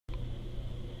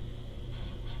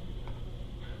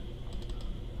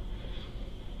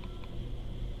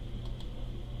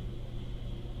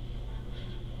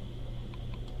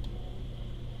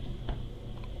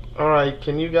Alright,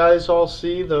 can you guys all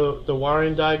see the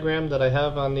wiring diagram that I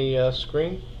have on the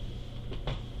screen?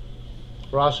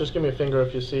 Ross, just give me a finger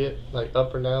if you see it, like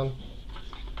up or down.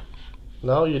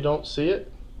 No, you don't see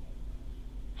it?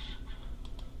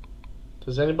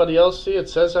 Does anybody else see it? It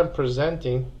says I'm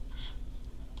presenting.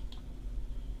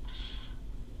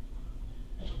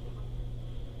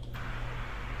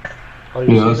 Oh,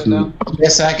 you see it now?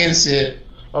 Yes, I can see it.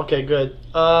 Okay, good.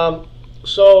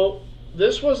 So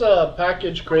this was a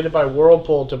package created by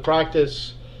Whirlpool to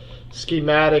practice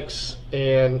schematics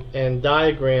and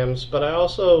diagrams, but I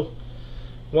also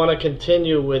want to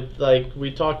continue with, like, we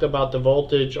talked about the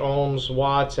voltage, ohms,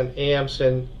 watts, and amps,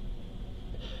 and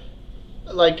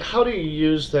like how do you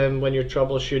use them when you're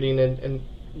troubleshooting, and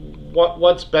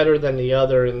what's better than the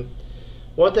other. And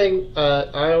one thing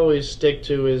I always stick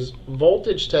to is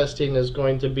voltage testing is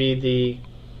going to be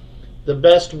the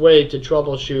best way to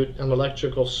troubleshoot an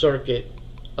electrical circuit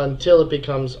until it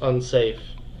becomes unsafe.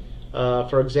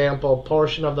 For example, a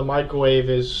portion of the microwave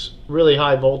is really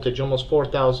high voltage, almost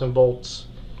 4,000 volts.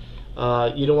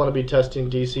 You don't want to be testing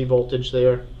DC voltage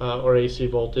there or AC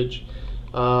voltage.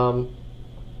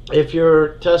 If you're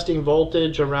testing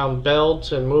voltage around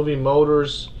belts and moving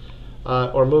motors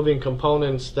or moving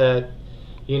components that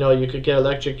you could get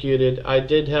electrocuted. I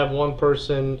did have one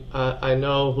person I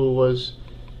know who was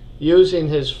using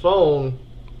his phone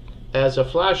as a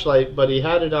flashlight, but he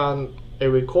had it on a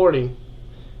recording.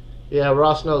 Yeah,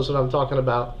 Ross knows what I'm talking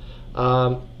about.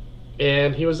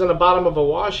 And he was in the bottom of a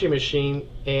washing machine,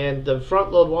 and the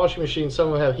front load washing machine, some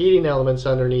of them have heating elements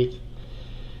underneath,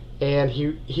 and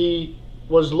he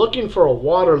was looking for a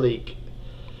water leak,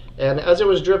 and as it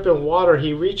was dripping water,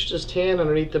 he reached his hand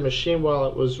underneath the machine while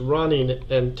it was running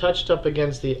and touched up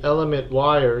against the element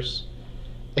wires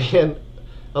and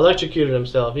electrocuted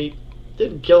himself. He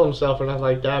didn't kill himself or nothing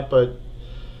like that, but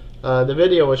the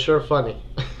video was sure funny.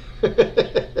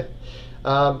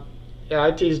 Yeah,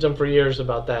 I teased him for years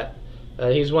about that.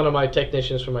 He's one of my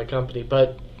technicians for my company.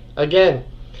 But again,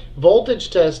 voltage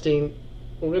testing,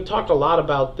 we're going to talk a lot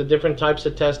about the different types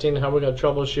of testing, how we're going to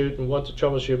troubleshoot and what to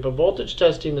troubleshoot. But voltage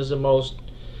testing is the most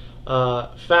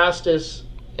fastest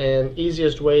and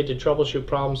easiest way to troubleshoot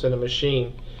problems in a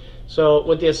machine. So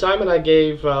with the assignment I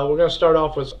gave, we're going to start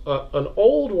off with an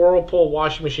old Whirlpool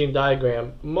washing machine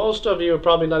diagram. Most of you are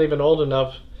probably not even old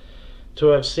enough to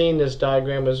have seen this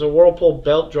diagram. It's a Whirlpool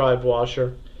belt drive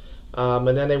washer.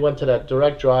 And then they went to that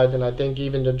direct drive, and I think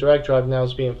even the direct drive now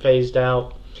is being phased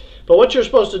out. But what you're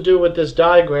supposed to do with this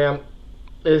diagram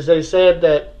is they said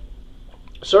that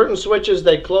certain switches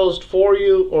they closed for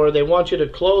you, or they want you to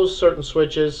close certain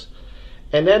switches,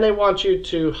 and then they want you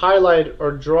to highlight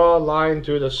or draw a line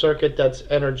through the circuit that's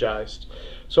energized.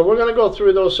 So we're going to go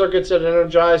through those circuits that are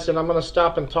energized, and I'm going to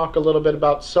stop and talk a little bit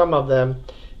about some of them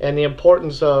and the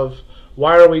importance of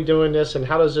why are we doing this and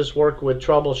how does this work with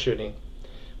troubleshooting.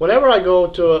 Whenever I go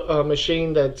to a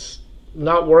machine that's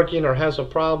not working or has a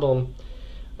problem,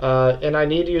 and I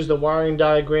need to use the wiring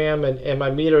diagram and my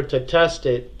meter to test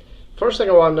it, first thing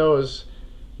I want to know is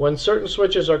when certain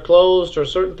switches are closed or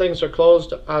certain things are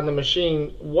closed on the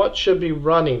machine, what should be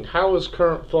running? How is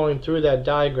current flowing through that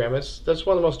diagram? That's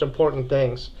one of the most important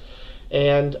things.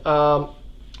 And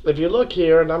if you look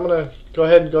here, and I'm going to go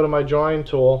ahead and go to my drawing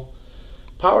tool,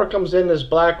 power comes in this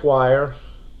black wire.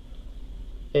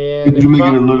 And could you make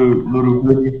it a little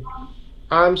bigger?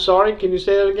 I'm sorry, can you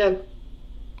say that again?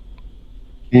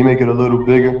 Can you make it a little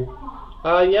bigger?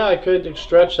 Yeah, I could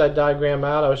stretch that diagram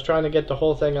out. I was trying to get the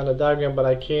whole thing on the diagram, but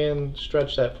I can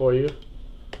stretch that for you.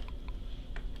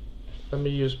 Let me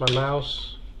use my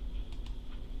mouse.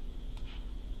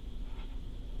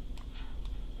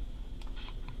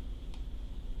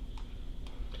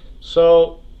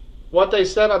 So what they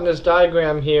said on this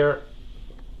diagram here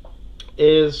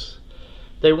is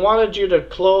they wanted you to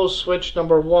close switch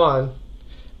number 1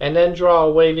 and then draw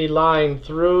a wavy line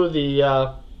through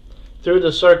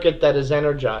the circuit that is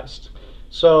energized.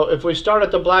 So if we start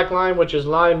at the black line, which is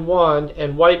line 1,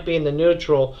 and white being the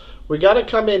neutral, we got to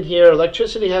come in here.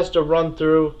 Electricity has to run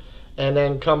through and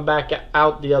then come back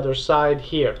out the other side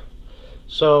here.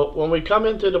 So when we come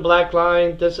in through the black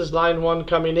line, this is line 1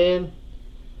 coming in.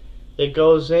 It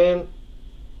goes in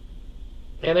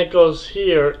and it goes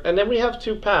here, and then we have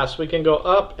 2 paths. We can go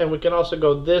up and we can also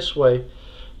go this way,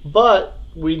 but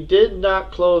we did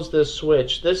not close this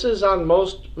switch. This is on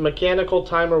most mechanical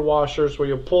timer washers where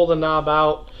you pull the knob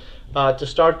out to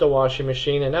start the washing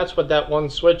machine, and that's what that one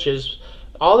switch is.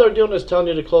 All they're doing is telling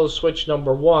you to close switch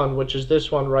number 1, which is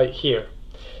this one right here.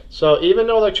 So even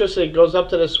though electricity goes up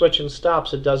to the switch and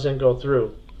stops, it doesn't go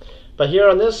through. But here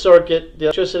on this circuit, the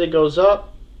electricity goes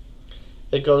up,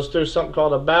 it goes through something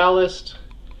called a ballast,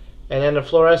 and then the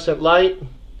fluorescent light.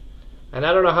 And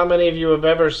I don't know how many of you have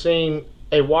ever seen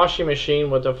a washing machine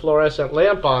with a fluorescent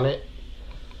lamp on it,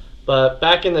 but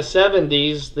back in the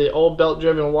 70s, the old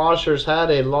belt-driven washers had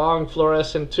a long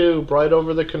fluorescent tube right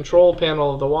over the control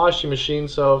panel of the washing machine,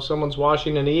 so if someone's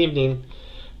washing in the evening,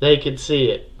 they could see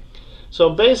it.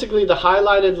 So basically, the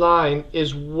highlighted line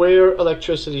is where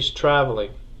electricity is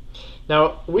traveling.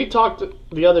 Now, we talked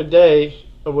the other day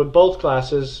with both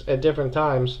classes at different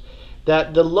times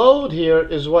that the load here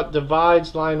is what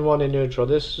divides line 1 and neutral.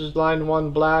 This is line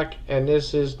 1 black, and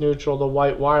this is neutral, the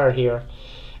white wire here.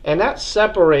 And that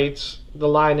separates the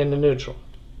line and the neutral.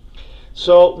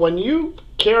 So when you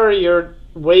carry your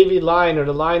wavy line, or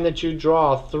the line that you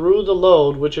draw, through the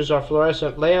load, which is our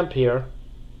fluorescent lamp here,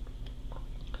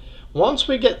 once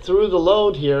we get through the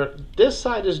load here, this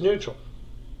side is neutral.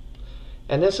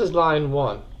 And this is line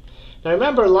 1. Now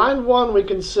remember, line 1 we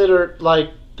consider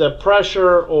like the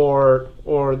pressure or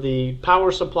the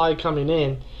power supply coming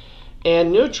in,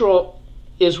 and neutral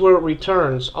is where it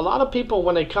returns. A lot of people,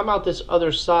 when they come out this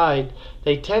other side,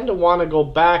 they tend to want to go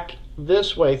back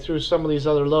this way through some of these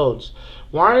other loads.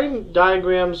 Wiring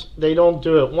diagrams, they don't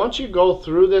do it. Once you go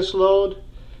through this load,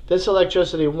 this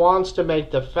electricity wants to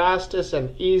make the fastest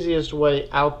and easiest way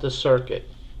out the circuit.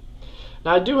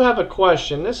 Now I do have a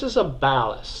question. This is a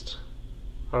ballast,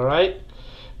 all right?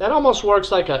 That almost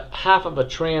works like a half of a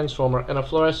transformer and a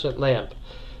fluorescent lamp.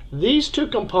 These two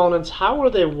components, how are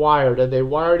they wired? Are they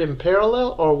wired in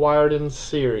parallel or wired in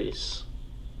series?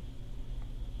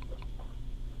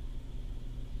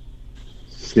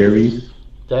 Series.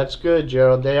 That's good,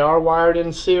 Gerald. They are wired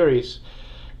in series.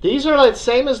 These are like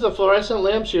same as the fluorescent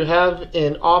lamps you have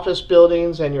in office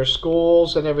buildings and your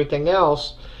schools and everything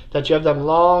else, that you have them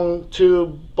long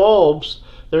tube bulbs.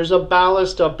 There's a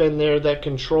ballast up in there that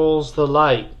controls the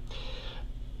light.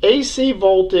 AC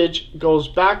voltage goes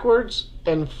backwards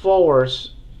and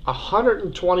forwards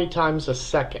 120 times a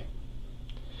second.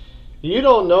 You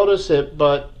don't notice it,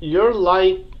 but your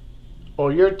light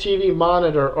or your TV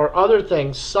monitor or other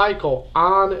things cycle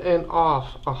on and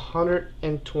off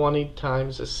 120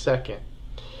 times a second.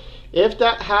 If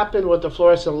that happened with the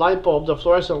fluorescent light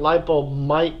bulb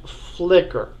might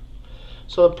flicker.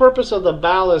 So the purpose of the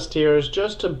ballast here is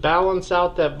just to balance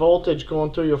out that voltage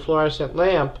going through your fluorescent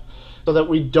lamp so that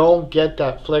we don't get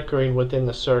that flickering within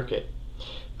the circuit.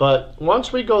 But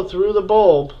once we go through the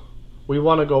bulb, we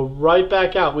want to go right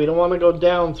back out. We don't want to go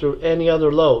down through any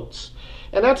other loads.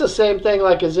 And that's the same thing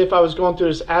like as if I was going through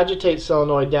this agitate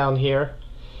solenoid down here.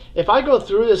 If I go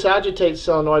through this agitate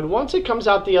solenoid, once it comes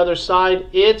out the other side,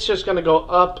 it's just going to go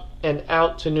up and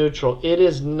out to neutral. It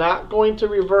is not going to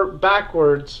revert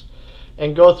backwards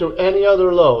and go through any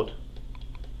other load.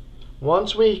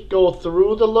 Once we go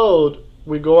through the load,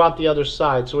 we go out the other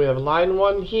side. So we have line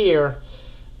 1 here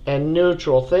and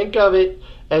neutral. Think of it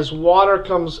as water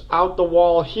comes out the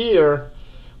wall here.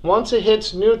 Once it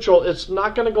hits neutral, it's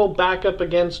not going to go back up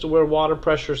against where water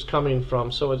pressure is coming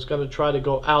from. So it's going to try to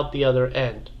go out the other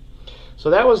end.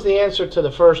 So that was the answer to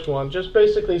the first one. Just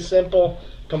basically simple,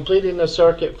 completing the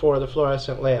circuit for the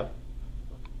fluorescent lamp.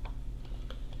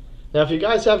 Now if you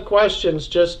guys have questions,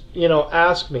 just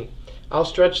ask me. I'll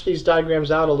stretch these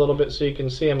diagrams out a little bit so you can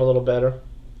see them a little better.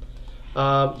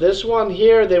 This one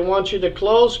here, they want you to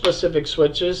close specific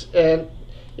switches, and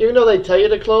even though they tell you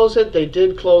to close it, they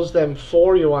did close them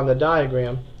for you on the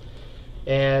diagram.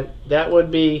 And that would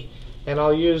be, and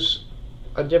I'll use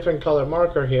a different color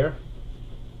marker here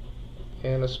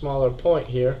and a smaller point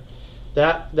here.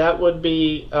 That would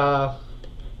be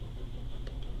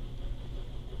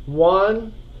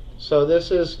 1. So this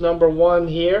is number 1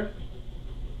 here,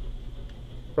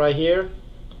 right here.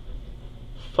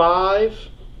 5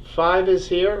 is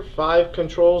here. 5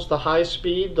 controls the high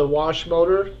speed, the wash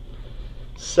motor.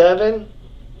 7,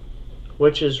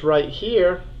 which is right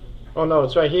here. Oh no,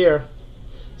 it's right here.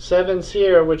 7's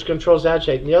here, which controls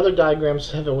agitate. In the other diagram,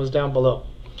 7 was down below.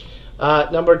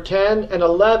 Number 10 and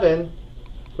 11,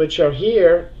 which are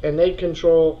here, and they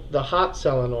control the hot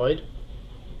solenoid.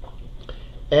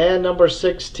 And number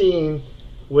 16,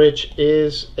 which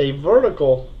is a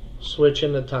vertical switch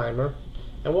in the timer.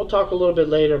 And we'll talk a little bit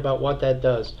later about what that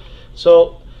does.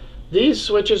 So these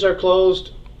switches are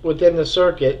closed within the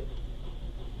circuit.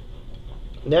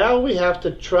 Now we have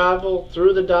to travel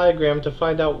through the diagram to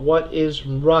find out what is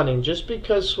running. Just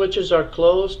because switches are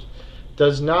closed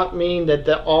does not mean that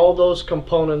all those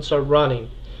components are running.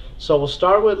 So we'll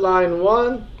start with line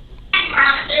 1.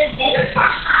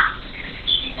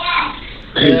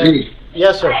 Hey,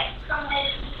 Yes, sir.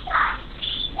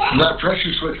 that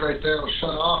pressure switch right there will shut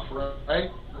off,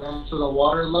 right? to the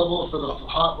water level for the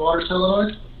hot water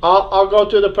solenoid? I'll go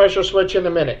through the pressure switch in a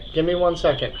minute. Give me 1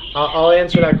 second. I'll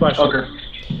answer that question. Okay.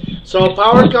 So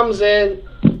power comes in.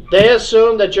 They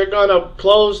assume that you're going to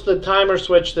close the timer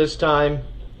switch this time.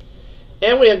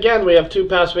 And we have 2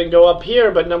 paths. We can go up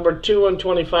here, but number 2 and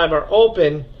 25 are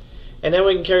open. And then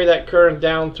we can carry that current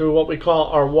down through what we call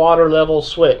our water level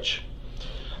switch.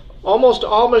 Almost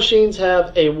all machines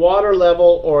have a water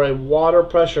level or a water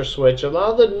pressure switch. A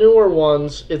lot of the newer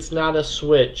ones, it's not a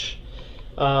switch.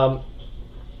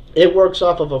 It works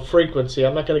off of a frequency.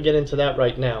 I'm not going to get into that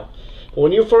right now. But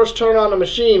when you first turn on a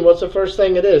machine, what's the first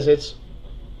thing it is?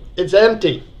 It's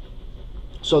empty.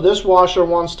 So this washer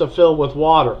wants to fill with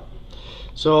water.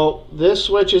 So this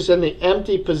switch is in the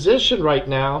empty position right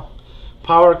now.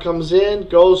 Power comes in,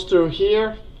 goes through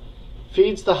here,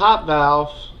 feeds the hot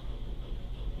valve,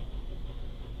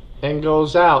 and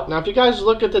goes out. Now if you guys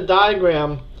look at the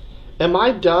diagram, am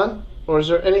I done? Or is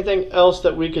there anything else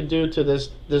that we could do to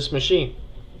this machine?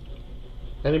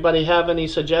 Anybody have any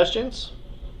suggestions?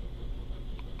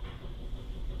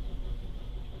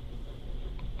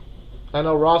 I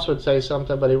know Ross would say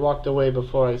something, but he walked away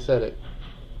before I said it.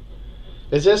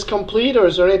 Is this complete, or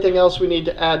is there anything else we need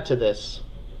to add to this?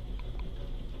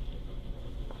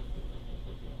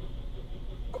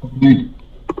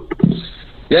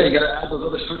 Yeah, you got to add those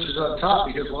other switches on top,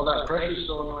 because while that pressure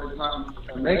solenoid is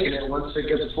not making it, once it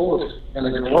gets full, and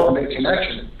it's going to make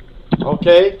connection.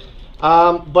 Okay,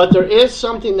 but there is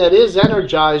something that is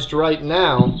energized right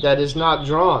now that is not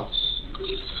drawn.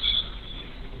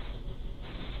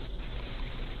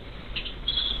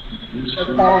 The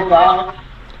cold valve.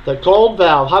 The cold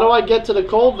valve. How do I get to the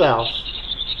cold valve?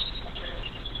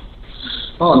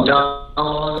 Oh,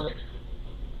 down.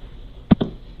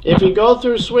 If you go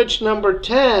through switch number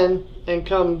 10 and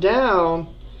come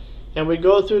down, and we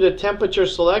go through the temperature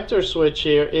selector switch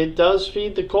here, it does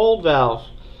feed the cold valve.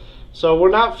 So we're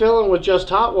not filling with just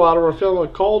hot water, we're filling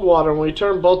with cold water. When we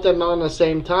turn both them on at the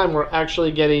same time, we're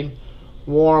actually getting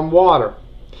warm water.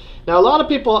 Now a lot of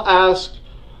people ask,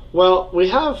 well, we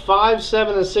have 5,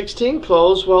 7, and 16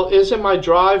 closed. Well, isn't my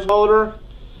drive motor,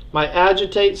 my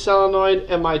agitate solenoid,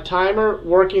 and my timer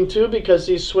working too because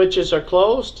these switches are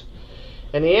closed?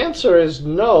 And the answer is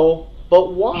no,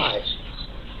 but why?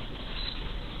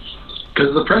 Because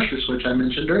of the pressure switch I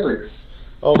mentioned earlier.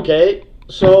 Okay,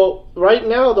 so right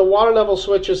now the water level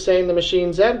switch is saying the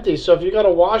machine's empty. So if you got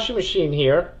a washing machine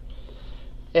here,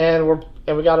 and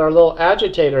we got our little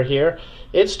agitator here,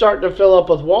 it's starting to fill up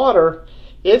with water.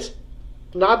 It's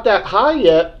not that high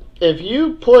yet. If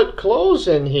you put clothes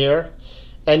in here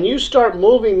and you start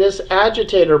moving this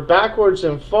agitator backwards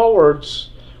and forwards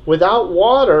without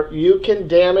water, you can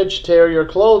damage, tear your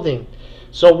clothing.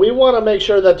 So we want to make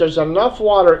sure that there's enough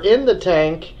water in the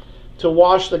tank to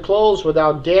wash the clothes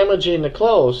without damaging the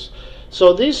clothes.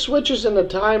 So these switches in the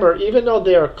timer, even though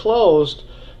they are closed,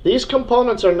 these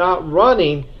components are not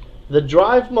running. The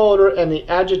drive motor and the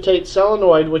agitate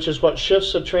solenoid, which is what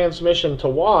shifts the transmission to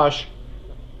wash,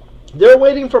 they're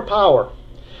waiting for power.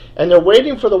 And they're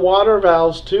waiting for the water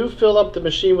valves to fill up the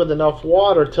machine with enough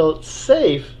water till it's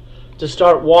safe to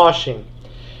start washing.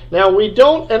 Now we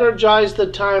don't energize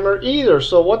the timer either,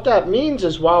 so what that means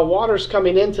is while water's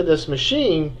coming into this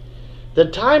machine, the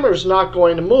timer's not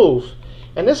going to move.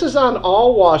 And this is on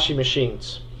all washing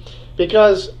machines,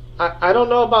 because I don't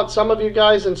know about some of you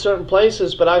guys in certain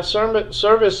places, but I've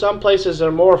serviced some places that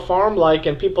are more farm-like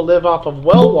and people live off of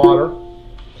well water.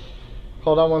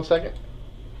 Hold on 1 second.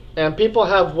 And people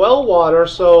have well water,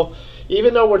 so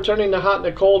even though we're turning the hot and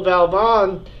the cold valve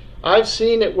on, I've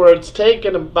seen it where it's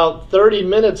taken about 30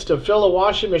 minutes to fill a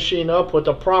washing machine up with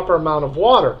the proper amount of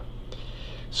water.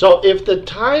 So if the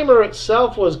timer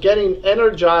itself was getting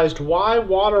energized while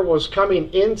water was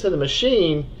coming into the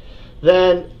machine,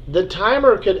 then the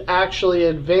timer could actually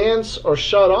advance or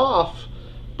shut off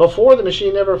before the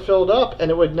machine ever filled up,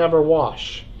 and it would never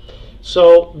wash.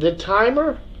 So the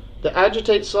timer, the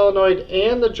agitate solenoid,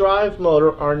 and the drive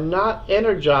motor are not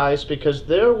energized because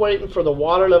they're waiting for the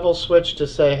water level switch to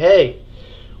say, hey,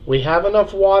 we have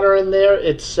enough water in there,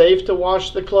 it's safe to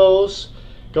wash the clothes,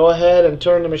 go ahead and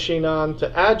turn the machine on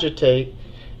to agitate,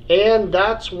 and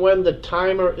that's when the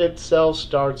timer itself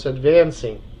starts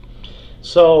advancing.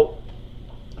 So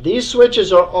these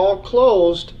switches are all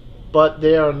closed, but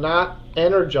they are not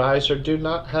energized or do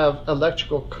not have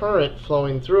electrical current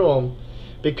flowing through them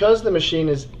because the machine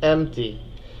is empty.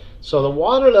 So the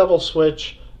water level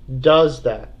switch does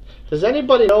that. Does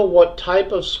anybody know what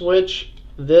type of switch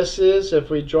this is if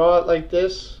we draw it like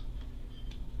this?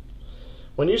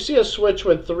 When you see a switch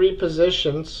with 3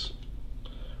 positions,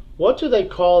 what do they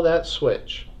call that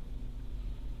switch?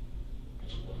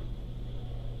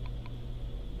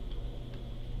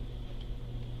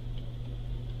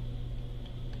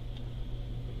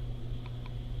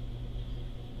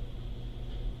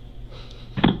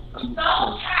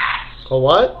 A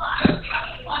what?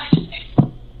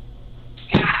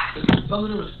 It's something to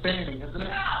do with spanning, isn't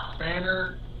it?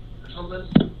 Spanner or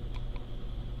something?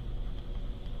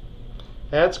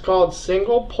 That's called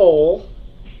single pole.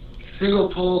 Single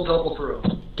pull, double throw.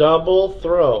 Double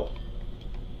throw.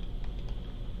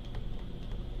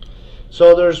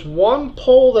 So there's one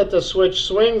pole that the switch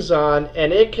swings on,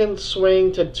 and it can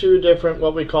swing to two different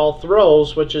what we call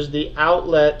throws, which is the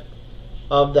outlet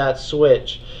of that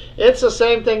switch. It's the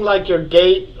same thing like your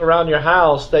gate around your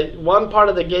house, that one part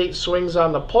of the gate swings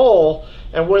on the pole,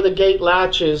 and where the gate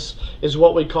latches is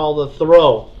what we call the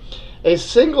throw. A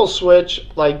single switch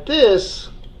like this,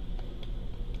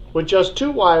 with just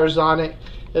two wires on it,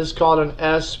 is called an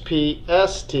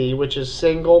SPST, which is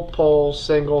single pole,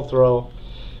 single throw.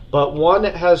 But one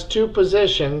that has two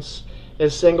positions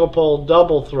is single pole,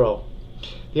 double throw.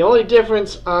 The only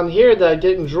difference on here that I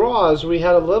didn't draw is we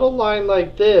had a little line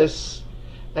like this,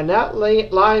 and that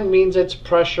line means it's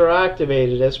pressure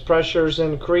activated. As pressure is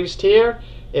increased here,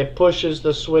 it pushes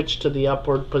the switch to the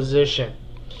upward position.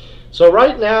 So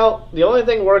right now, the only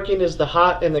thing working is the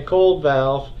hot and the cold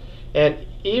valve, and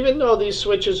even though these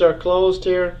switches are closed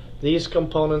here, these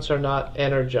components are not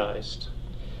energized.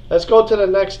 Let's go to the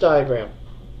next diagram.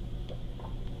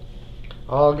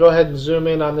 I'll go ahead and zoom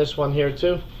in on this one here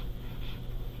too.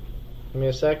 Give me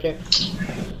a second.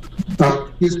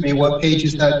 Excuse me, what page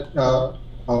is that?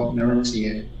 Oh, never see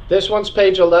it. This one's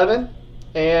page 11,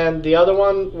 and the other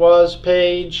one was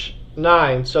page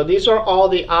 9. So these are all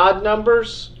the odd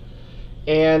numbers,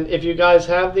 and if you guys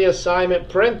have the assignment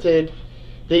printed,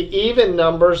 the even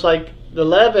numbers, like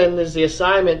 11 is the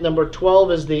assignment, number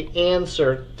 12 is the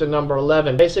answer to number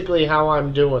 11. Basically how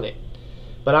I'm doing it.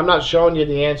 But I'm not showing you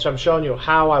the answer, I'm showing you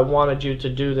how I wanted you to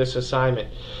do this assignment.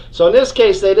 So in this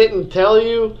case, they didn't tell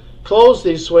you close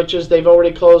these switches, they've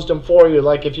already closed them for you.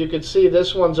 Like if you could see,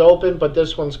 this one's open, but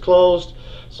this one's closed.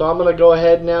 So I'm going to go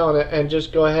ahead now and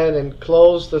just go ahead and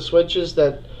close the switches.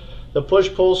 That the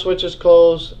push-pull switch is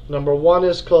closed, number 1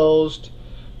 is closed,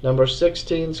 number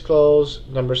 16 is closed,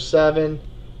 number 7,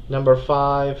 number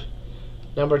 5,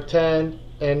 number 10,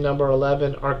 and number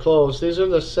 11 are closed. These are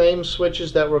the same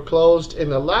switches that were closed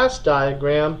in the last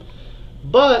diagram,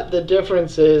 but the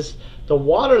difference is the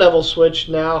water level switch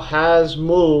now has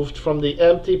moved from the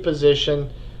empty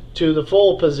position to the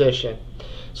full position.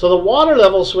 So the water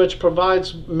level switch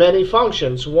provides many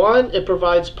functions. One, it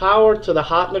provides power to the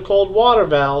hot and the cold water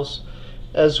valves,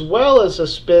 as well as a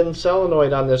spin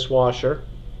solenoid on this washer.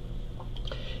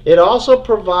 It also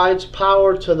provides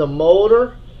power to the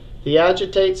motor, the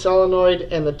agitate solenoid,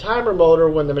 and the timer motor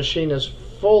when the machine is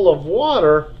full of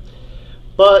water.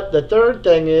 But the third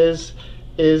thing is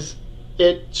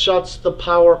it shuts the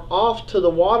power off to the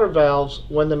water valves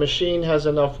when the machine has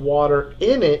enough water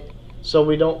in it, so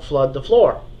we don't flood the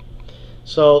floor.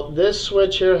 So this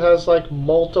switch here has like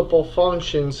multiple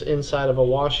functions inside of a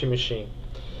washing machine.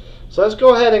 So let's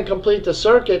go ahead and complete the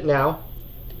circuit now.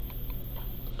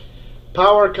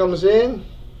 Power comes in,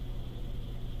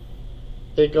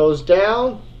 it goes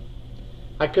down.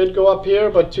 I could go up here,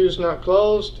 but 2's not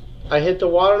closed. I hit the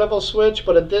water level switch,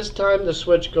 but at this time the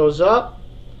switch goes up.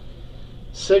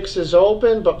 6 is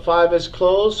open, but 5 is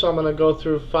closed, so I'm going to go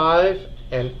through 5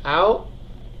 and out.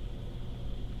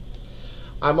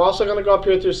 I'm also going to go up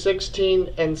here through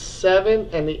 16 and 7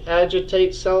 and the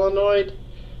agitate solenoid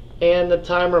and the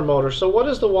timer motor. So what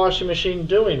is the washing machine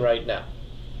doing right now?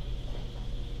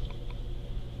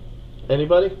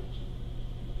 Anybody?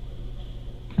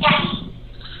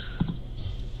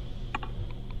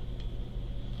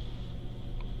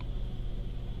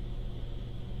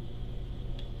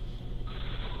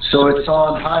 So it's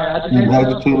on high agitated now,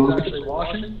 so it's actually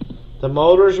washing? The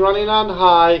motor's running on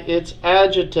high, it's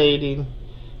agitating.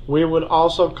 We would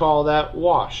also call that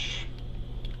wash.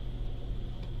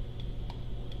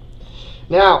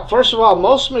 Now, first of all,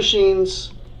 most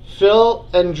machines fill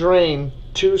and drain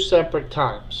 2 separate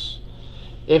times.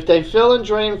 If they fill and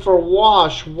drain for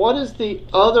wash, what is the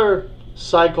other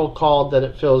cycle called that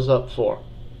it fills up for?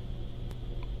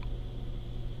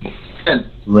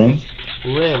 Rinse.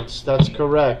 Rinse, that's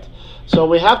correct. So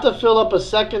we have to fill up a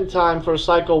second time for a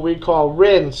cycle we call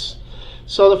rinse.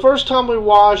 So the first time we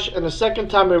wash and the second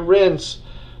time we rinse,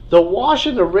 the wash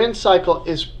and the rinse cycle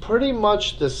is pretty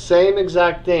much the same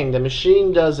exact thing. The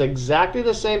machine does exactly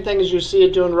the same thing as you see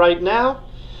it doing right now.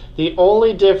 The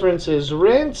only difference is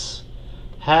rinse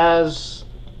has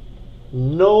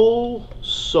no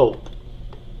soap.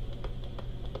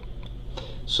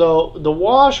 So the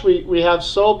wash, we have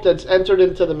soap that's entered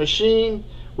into the machine.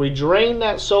 We drain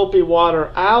that soapy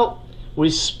water out. We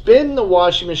spin the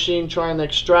washing machine trying to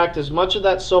extract as much of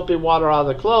that soapy water out of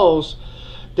the clothes.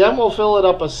 Then we'll fill it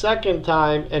up a second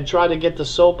time and try to get the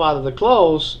soap out of the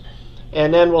clothes,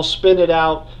 and then we'll spin it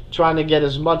out, trying to get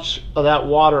as much of that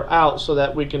water out so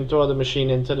that we can throw the machine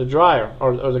into the dryer,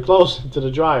 or the clothes into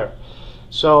the dryer.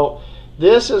 So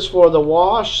this is for the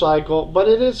wash cycle, but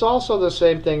it is also the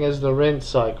same thing as the rinse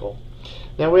cycle.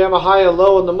 Now we have a high and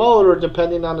low in the motor.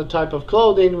 Depending on the type of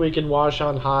clothing, we can wash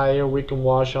on high or we can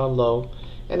wash on low.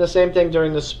 And the same thing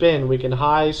during the spin. We can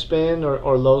high spin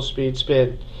or low speed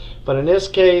spin. But in this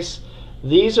case,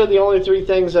 these are the only three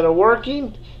things that are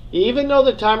working. Even though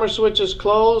the timer switch is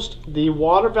closed, the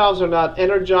water valves are not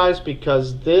energized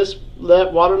because this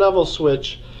water level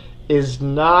switch is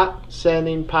not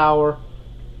sending power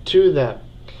to them.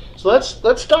 So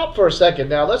let's stop for a second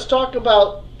now. Let's talk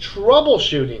about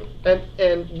troubleshooting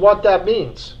and what that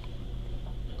means.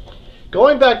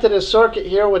 Going back to this circuit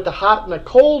here with the hot and the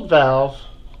cold valve,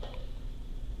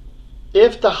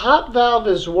 if the hot valve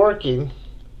is working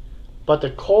but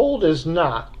the cold is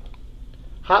not,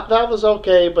 hot valve is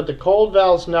okay but the cold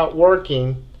valve is not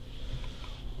working,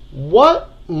 what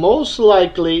most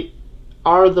likely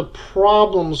are the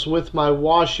problems with my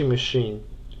washing machine?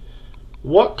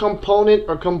 What component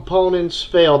or components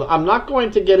failed? I'm not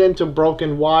going to get into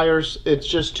broken wires. It's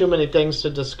just too many things to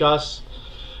discuss.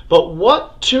 But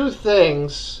what two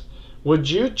things would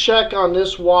you check on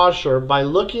this washer by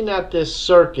looking at this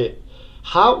circuit?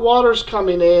 Hot water's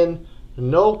coming in,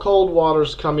 no cold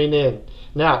water's coming in.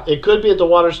 Now, it could be that the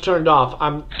water's turned off.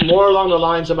 I'm more along the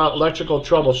lines about electrical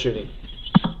troubleshooting.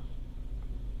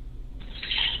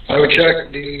 I would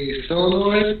check the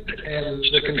solenoid and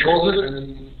the controls it,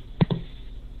 and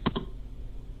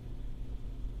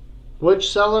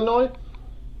which solenoid?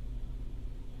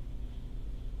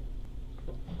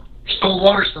 cold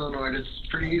water solenoid. It's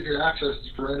pretty easy to access.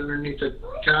 It's right underneath the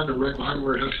cabinet, right behind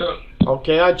where it hooks up.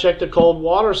 Okay, I checked the cold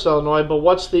water solenoid, but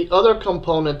what's the other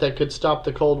component that could stop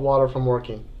the cold water from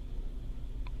working?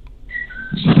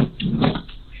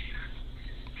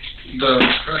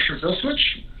 The pressure fill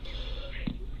switch?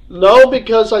 No,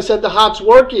 because I said the hot's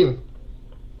working.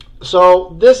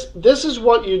 So this is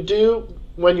what you do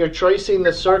when you're tracing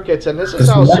the circuits, and this is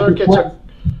how circuits are.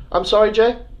 I'm sorry,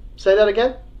 Jay? Say that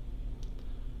again?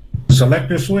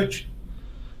 Selector switch?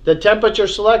 The temperature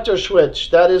selector switch,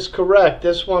 that is correct.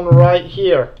 This one right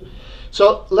here.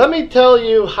 So let me tell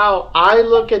you how I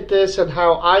look at this and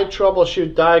how I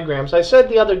troubleshoot diagrams. I said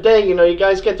the other day, you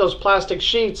guys get those plastic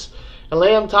sheets and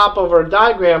lay on top of a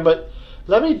diagram, but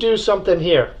let me do something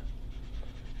here.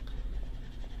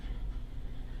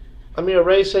 Let me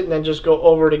erase it and then just go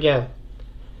over it again.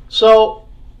 So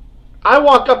I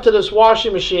walk up to this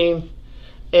washing machine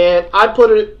and I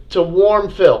put it to warm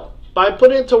fill. By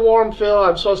putting it to warm fill,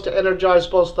 I'm supposed to energize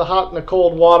both the hot and the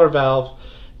cold water valve.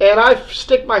 And I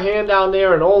stick my hand down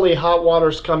there and only hot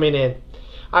water's coming in.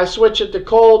 I switch it to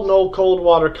cold, no cold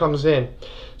water comes in.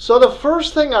 So the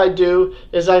first thing I do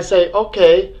is I say,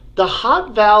 okay, the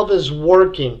hot valve is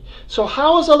working. So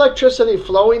how is electricity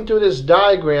flowing through this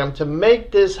diagram to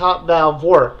make this hot valve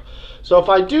work? So if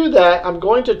I do that, I'm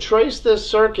going to trace this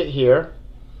circuit here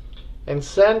and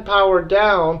send power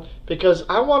down because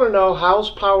I want to know how's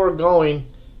power going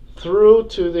through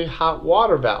to the hot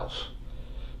water valve.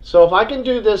 So if I can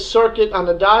do this circuit on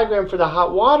the diagram for the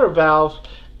hot water valve,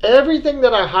 everything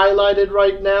that I highlighted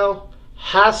right now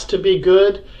has to be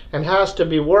good and has to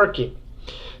be working.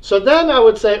 So then I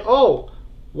would say, oh,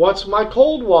 what's my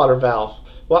cold water valve?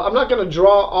 Well, I'm not going to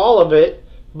draw all of it,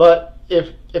 but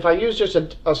if I use just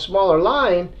a smaller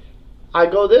line, I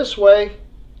go this way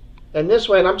and this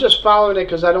way, and I'm just following it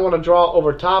because I don't want to draw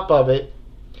over top of it.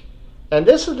 And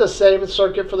this is the same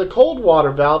circuit for the cold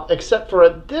water valve, except for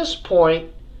at this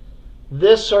point,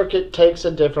 this circuit takes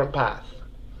a different path.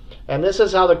 And this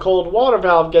is how the cold water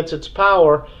valve gets its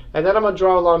power, and then I'm going to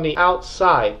draw along the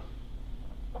outside.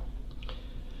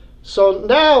 So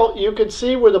now you can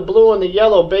see where the blue and the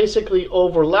yellow basically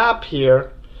overlap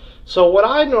here. So what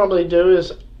I normally do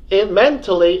is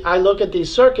mentally I look at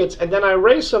these circuits and then I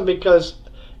erase them, because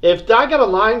if I got a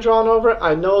line drawn over it,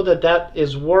 I know that that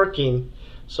is working.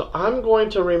 So I'm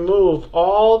going to remove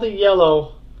all the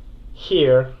yellow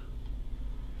here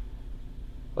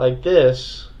like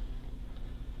this.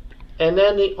 And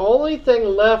then the only thing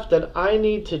left that I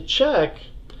need to check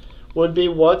would be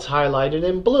what's highlighted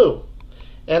in blue.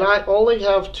 And I only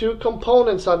have two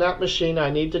components on that machine I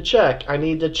need to check. I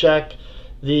need to check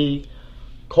the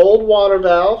cold water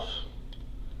valve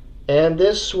and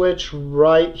this switch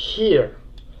right here.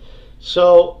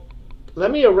 So let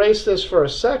me erase this for a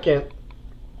second.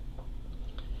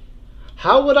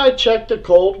 How would I check the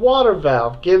cold water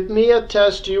valve? Give me a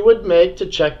test you would make to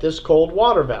check this cold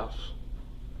water valve.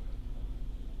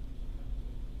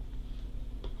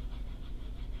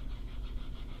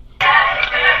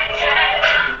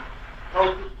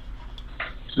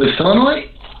 The solenoid?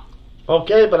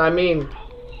 Okay, but I mean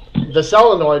the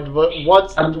solenoid.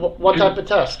 What type of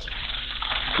test?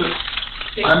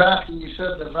 I'm asking, you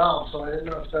said the valve, so I didn't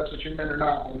know if that's what you meant or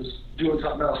not. I was doing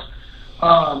something else.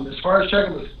 As far as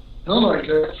checking the solenoid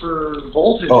for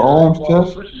voltage,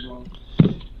 switches on.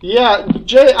 Yeah,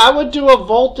 Jay, I would do a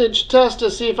voltage test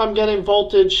to see if I'm getting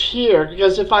voltage here,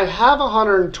 because if I have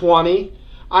 120,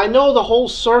 I know the whole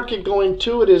circuit going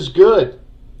to it is good.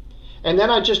 And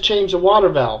then I just change the water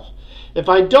valve. If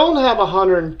I don't have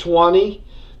 120,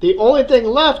 the only thing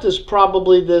left is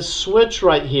probably this switch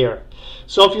right here.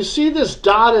 So if you see this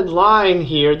dotted line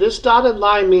here, this dotted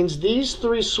line means these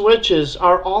three switches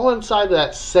are all inside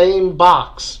that same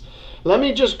box. Let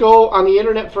me just go on the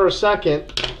internet for a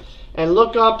second and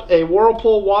look up a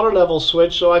Whirlpool water level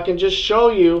switch so I can just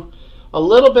show you a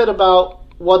little bit about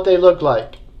what they look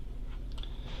like.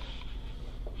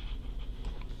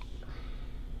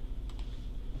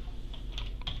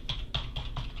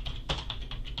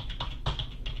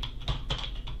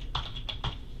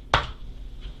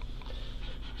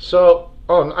 So,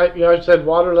 I said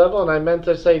water level and I meant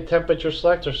to say temperature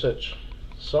selector switch.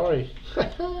 Sorry.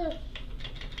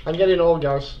 I'm getting old,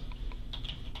 guys.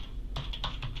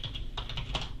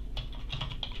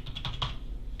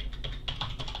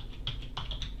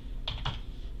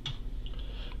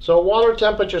 So, water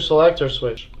temperature selector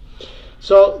switch.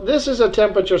 So, this is a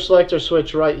temperature selector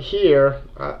switch right here.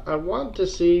 I want to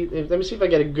see, let me see if I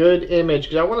get a good image,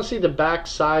 because I want to see the back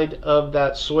side of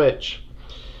that switch.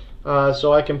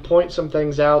 So I can point some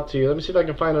things out to you. Let me see if I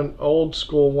can find an old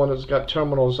school one that's got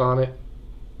terminals on it.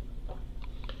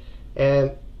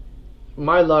 And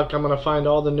my luck, I'm going to find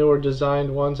all the newer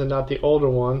designed ones and not the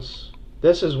older ones.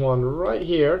 This is one right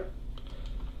here.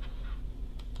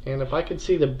 And if I could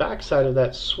see the back side of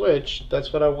that switch,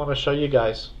 that's what I want to show you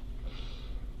guys.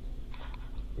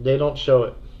 They don't show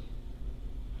it.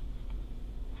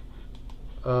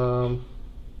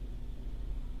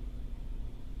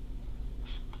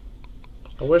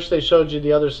 I wish they showed you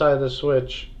the other side of the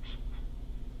switch.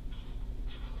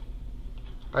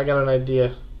 I got an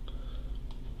idea.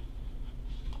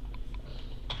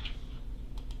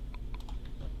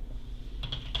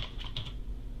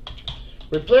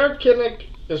 Repair Clinic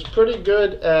is pretty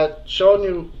good at showing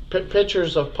you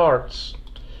pictures of parts.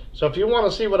 So if you want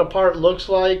to see what a part looks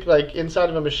like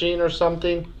inside of a machine or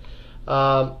something,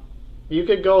 you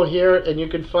could go here and you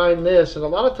could find this, and a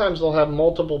lot of times they'll have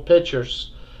multiple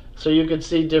pictures. So you could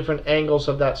see different angles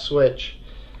of that switch.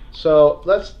 So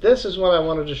this is what I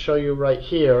wanted to show you right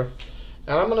here.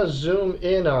 And I'm going to zoom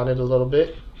in on it a little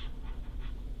bit.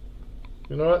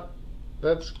 You know what?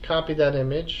 Let's copy that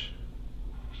image.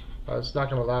 It's not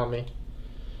going to allow me.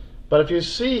 But if you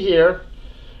see here,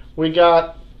 we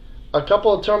got a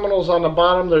couple of terminals on the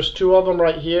bottom. There's two of them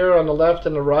right here on the left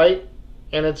and the right.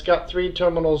 And it's got three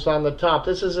terminals on the top.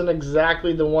 This isn't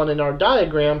exactly the one in our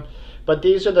diagram, but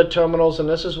these are the terminals, and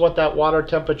this is what that water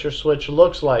temperature switch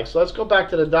looks like. So let's go back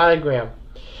to the diagram.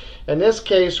 In this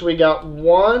case, we got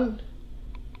 1,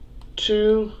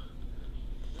 2,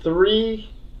 3,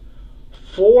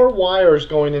 4 wires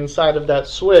going inside of that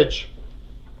switch,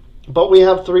 but we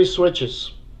have 3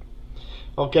 switches.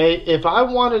 Okay, if I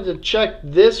wanted to check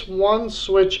this one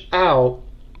switch out,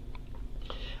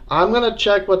 I'm going to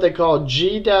check what they call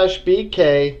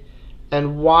G-BK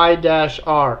and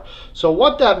Y-R. So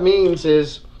what that means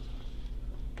is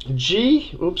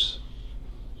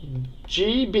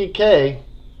GBK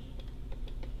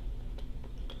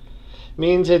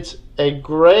means it's a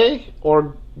gray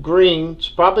or green, it's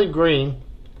probably green,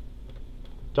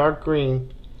 dark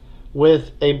green,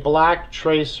 with a black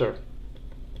tracer.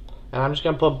 And I'm just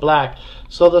going to put black.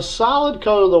 So the solid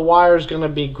color of the wire is going to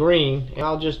be green, and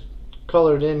I'll just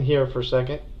color it in here for a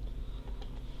second.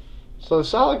 So the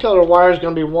solid color wire is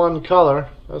going to be one color.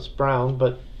 That's brown,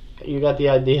 but you got the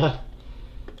idea.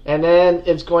 And then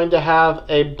it's going to have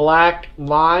a black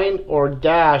line or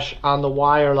dash on the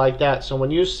wire like that. So when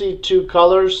you see 2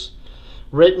 colors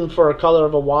written for a color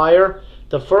of a wire,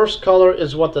 the first color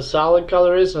is what the solid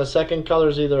color is, and the second color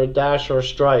is either a dash or a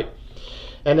stripe.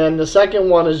 And then the second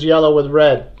one is yellow with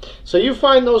red. So you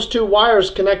find those 2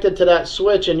 wires connected to that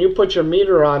switch and you put your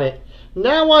meter on it.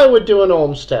 Now I would do an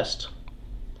ohms test.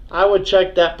 I would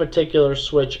check that particular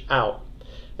switch out,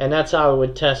 and that's how I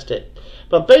would test it.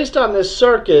 But based on this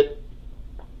circuit,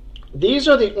 these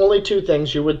are the only 2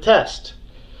 things you would test.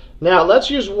 Now let's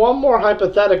use one more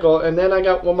hypothetical, and then I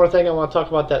got one more thing I want to talk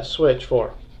about that switch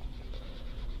for.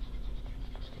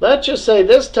 Let's just say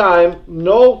this time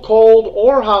no cold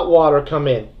or hot water come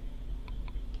in.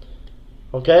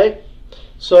 Okay,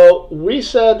 so we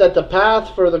said that the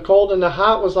path for the cold and the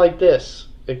hot was like this.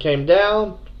 It came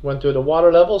down, went through the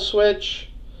water level switch,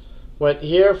 went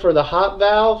here for the hot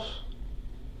valve,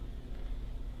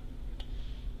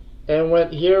 and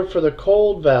went here for the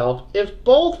cold valve. If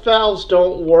both valves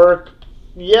don't work,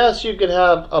 yes, you could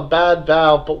have a bad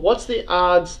valve, but what's the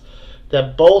odds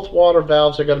that both water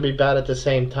valves are going to be bad at the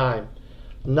same time?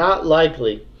 Not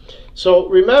likely. So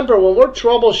remember, when we're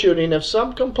troubleshooting, if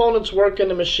some components work in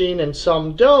the machine and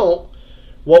some don't,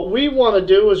 what we want to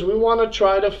do is we want to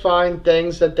try to find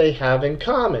things that they have in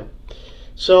common.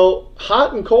 So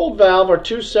hot and cold valve are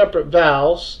two separate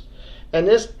valves, and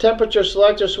this temperature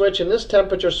selector switch and this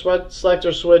temperature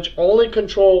selector switch only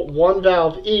control one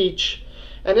valve each,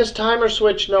 and this timer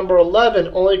switch number 11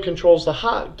 only controls the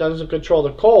hot, doesn't control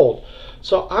the cold.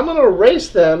 So I'm going to erase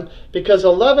them because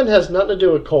 11 has nothing to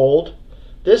do with cold.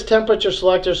 This temperature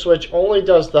selector switch only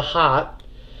does the hot,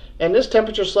 and this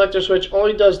temperature selector switch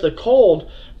only does the cold.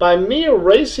 By me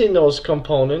erasing those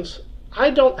components,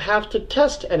 I don't have to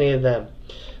test any of them.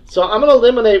 So I'm going to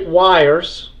eliminate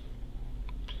wires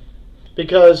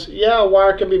because, yeah, a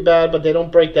wire can be bad, but they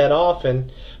don't break that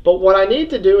often. But what I need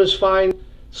to do is find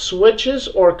switches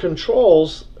or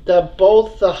controls that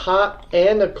both the hot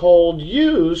and the cold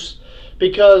use,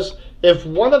 because if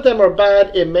one of them are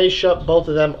bad, it may shut both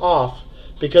of them off.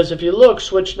 Because if you look,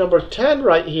 switch number 10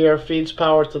 right here feeds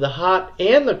power to the hot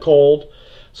and the cold,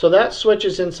 so that switch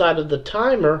is inside of the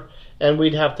timer, and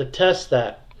we'd have to test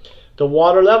that. The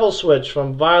water level switch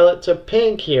from violet to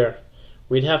pink here,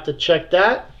 we'd have to check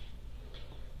that.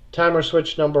 Timer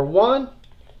switch number 1,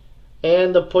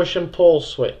 and the push and pull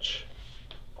switch.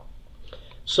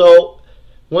 So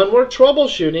when we're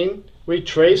troubleshooting, we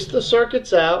trace the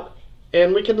circuits out,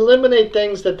 and we can eliminate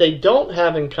things that they don't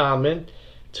have in common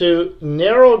to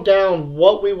narrow down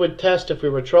what we would test if we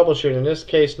were troubleshooting. In this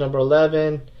case, number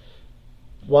 11,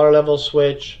 water level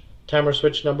switch, timer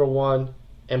switch number 1,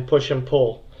 and push and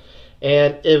pull.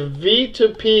 And if V to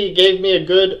P gave me a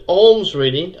good ohms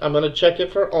reading, I'm going to check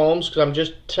it for ohms because I'm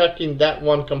just checking that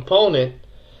one component.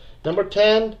 Number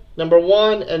 10, number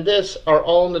 1, and this are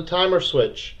all in the timer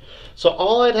switch. So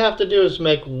all I'd have to do is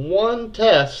make one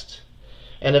test,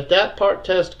 and if that part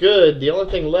tests good, the only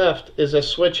thing left is a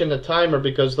switch in the timer,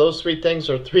 because those three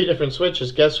things are three different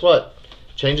switches. Guess what?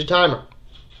 Change the timer.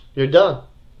 You're done.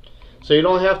 So you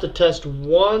don't have to test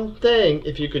one thing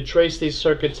if you could trace these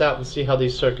circuits out and see how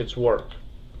these circuits work.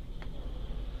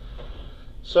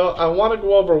 So I want to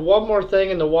go over one more thing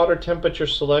in the water temperature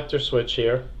selector switch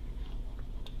here.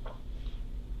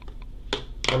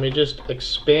 Let me just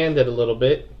expand it a little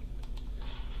bit.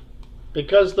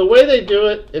 Because the way they do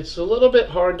it, it's a little bit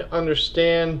hard to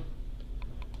understand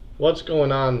what's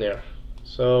going on there.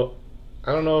 So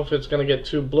I don't know if it's going to get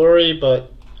too blurry,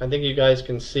 but I think you guys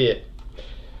can see it.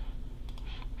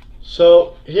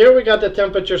 So here we got the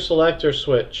temperature selector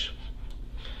switch.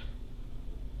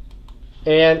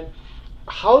 And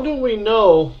how do we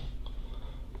know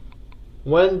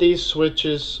when these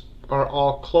switches are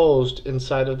all closed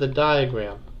inside of the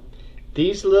diagram?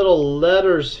 These little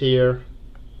letters here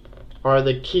are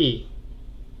the key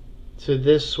to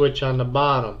this switch on the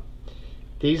bottom.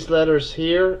 These letters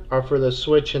here are for the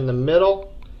switch in the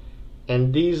middle,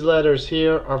 and these letters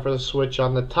here are for the switch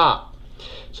on the top.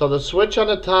 So the switch on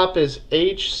the top is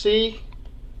HC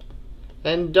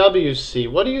and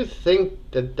WC. What do you think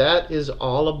that is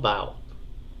all about?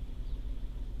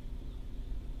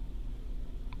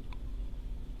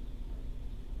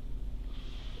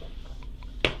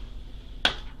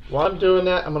 While I'm doing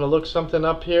that, I'm going to look something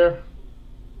up here.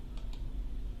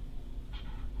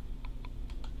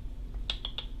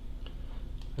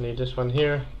 I need this one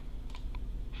here.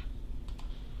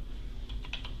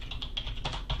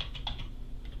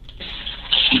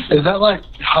 Is that like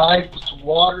high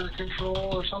water control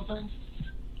or something?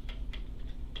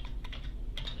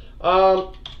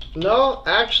 No,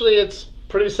 actually it's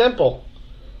pretty simple.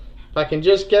 If I can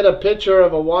just get a picture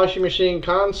of a washing machine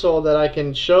console that I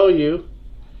can show you,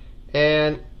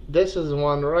 and this is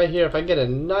one right here. If I get a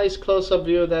nice close-up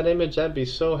view of that image, I'd be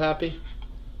so happy.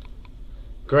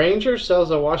 Grainger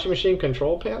sells a washing machine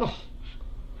control panel.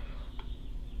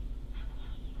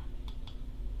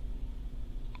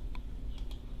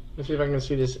 Let's see if I can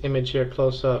see this image here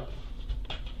close up.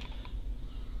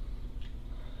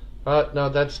 No,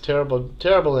 that's terrible,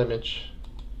 terrible image.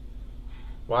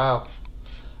 Wow.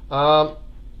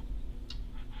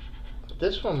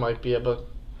 This one might be able.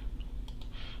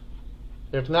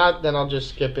 If not, then I'll just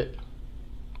skip it.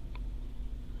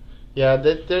 Yeah,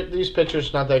 these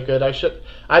pictures not that good.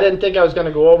 I didn't think I was going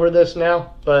to go over this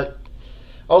now, but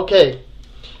okay.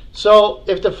 So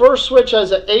if the first switch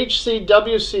has a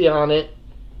HCWC on it,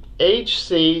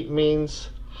 HC means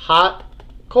hot,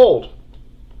 cold.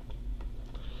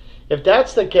 If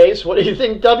that's the case, what do you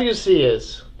think WC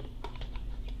is?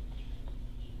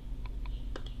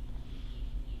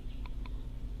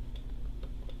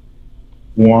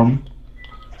 Warm.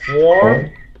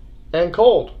 Warm and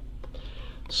cold.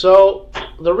 So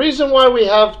the reason why we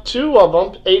have two of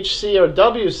them, HC or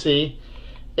WC,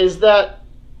 is that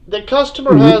the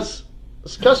customer has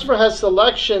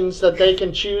selections that they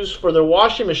can choose for their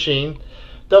washing machine.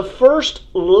 The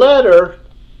first letter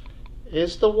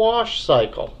is the wash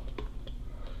cycle.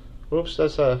 Oops,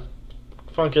 that's a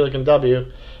funky looking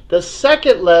W. The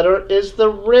second letter is the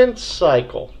rinse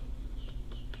cycle.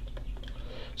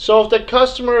 So if the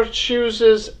customer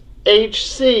chooses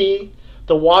HC,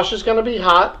 the wash is going to be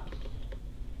hot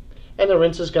and the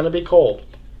rinse is going to be cold.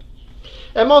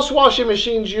 And most washing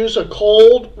machines use a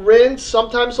cold rinse.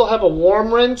 Sometimes they'll have a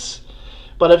warm rinse.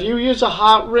 But if you use a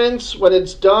hot rinse, when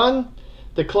it's done,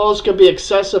 the clothes can be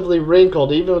excessively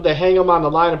wrinkled, even if they hang them on the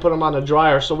line and put them on a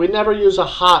dryer. So we never use a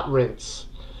hot rinse.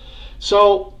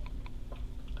 So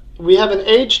we have an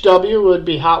HW, would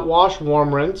be hot wash,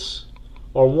 warm rinse,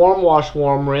 or warm wash,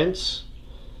 warm rinse.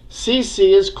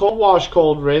 CC is cold wash,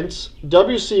 cold rinse.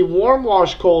 WC, warm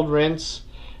wash, cold rinse.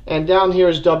 And down here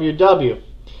is WW.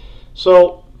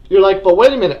 So you're like, but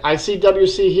wait a minute, I see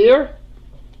WC here,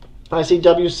 I see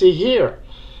WC here.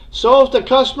 So if the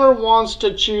customer wants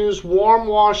to choose warm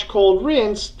wash, cold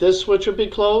rinse, this switch would be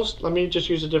closed. Let me just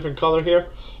use a different color here.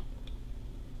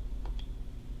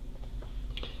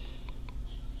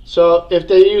 So if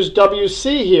they use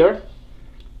WC here,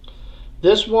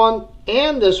 this one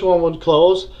and this one would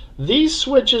close. These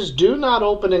switches do not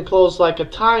open and close like a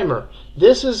timer.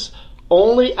 This is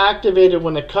only activated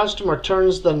when the customer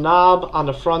turns the knob on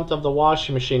the front of the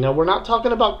washing machine. Now we're not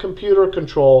talking about computer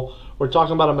control, we're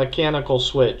talking about a mechanical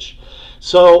switch.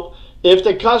 So if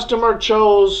the customer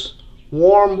chose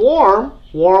warm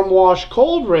wash,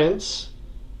 cold rinse,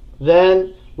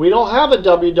 then we don't have a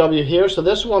WW here, so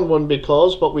this one wouldn't be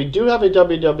closed, but we do have a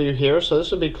WW here, so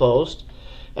this would be closed.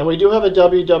 And we do have a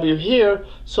WW here,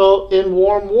 so in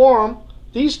warm,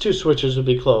 these two switches would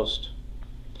be closed.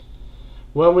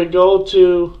 When we go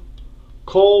to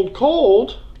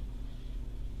cold,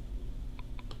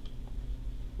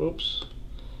 oops,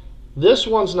 this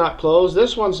one's not closed,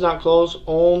 this one's not closed,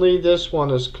 only this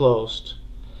one is closed.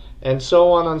 And so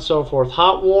on and so forth.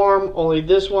 Hot, warm, only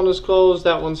this one is closed,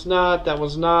 that one's not,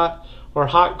 or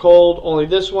hot, cold, only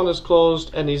this one is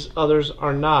closed and these others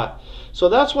are not. So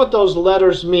that's what those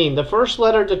letters mean. The first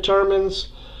letter determines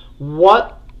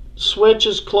what switch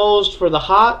is closed for the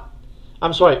hot,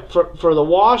 for the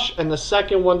wash, and the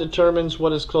second one determines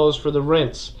what is closed for the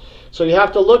rinse. So you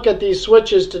have to look at these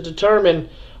switches to determine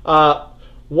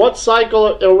what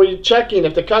cycle are we checking.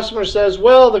 If the customer says,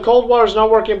 well, the cold water is not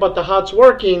working but the hot's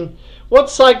working, what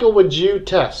cycle would you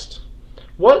test?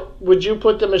 What would you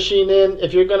put the machine in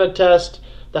if you're going to test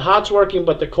the hot's working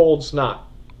but the cold's not?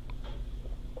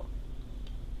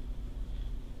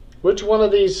 Which one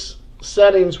of these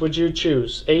settings would you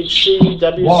choose? HC,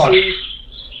 WC? Wash.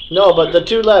 No, but the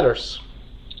two letters.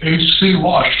 HC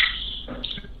wash.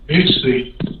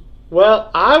 HC.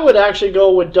 Well, I would actually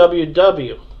go with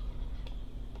WW.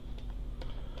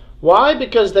 Why?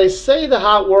 Because they say the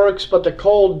hot works, but the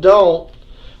cold don't.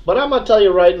 But I'm going to tell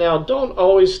you right now, don't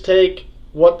always take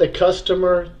what the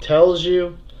customer tells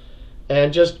you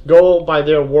and just go by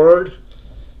their word.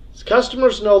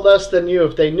 Customers know less than you.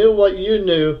 If they knew what you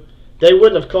knew, they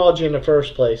wouldn't have called you in the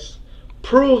first place.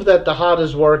 Prove that the hot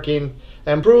is working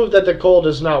and prove that the cold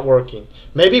is not working.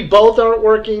 Maybe both aren't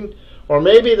working, or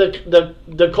maybe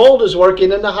the cold is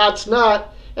working and the hot's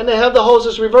not, and they have the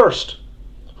hoses reversed.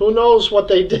 Who knows what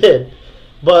they did?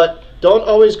 But don't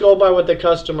always go by what the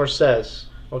customer says.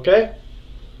 Okay?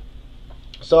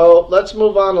 So let's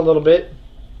move on a little bit.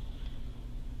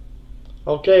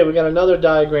 Okay, we got another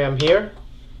diagram here.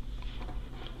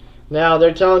 Now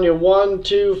they're telling you 1,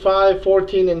 2, 5,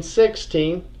 14, and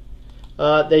 16.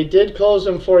 They did close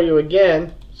them for you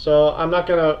again, so I'm not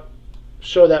going to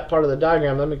show that part of the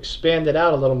diagram. Let me expand it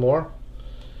out a little more.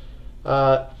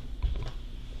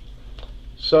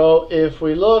 So if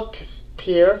we look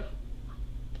here,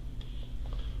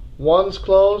 1's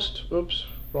closed. Oops,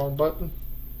 wrong button.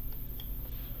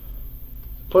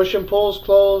 Push and pull is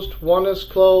closed. 1 is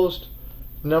closed.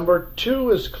 Number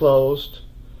 2 is closed.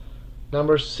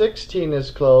 Number 16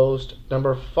 is closed.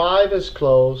 Number 5 is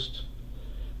closed.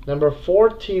 Number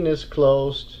 14 is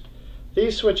closed.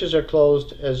 These switches are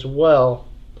closed as well.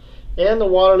 And the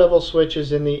water level switch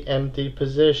is in the empty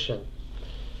position.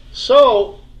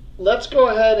 So let's go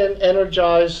ahead and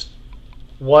energize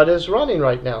what is running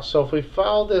right now. So if we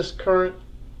follow this current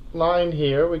line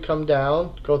here, we come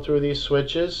down, go through these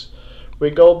switches. we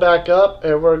go back up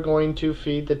and we're going to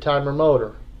feed the timer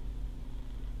motor.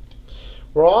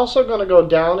 We're also going to go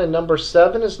down, and number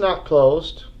 7 is not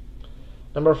closed.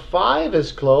 Number 5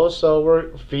 is closed, so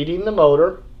we're feeding the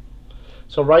motor.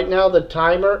 So right now the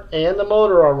timer and the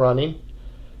motor are running.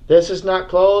 This is not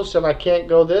closed, and I can't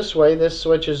go this way. This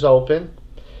switch is open.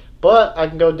 But I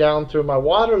can go down through my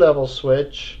water level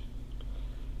switch.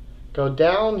 Go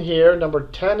down here. Number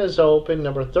 10 is open.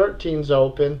 Number 13 is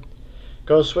open.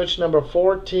 Go switch number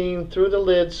 14 through the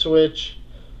lid switch,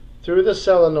 through the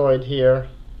solenoid here,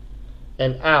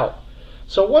 and out.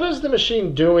 So what is the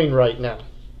machine doing right now?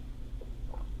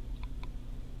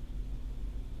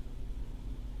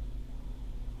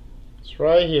 It's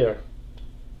right here.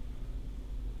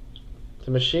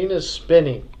 The machine is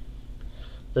spinning.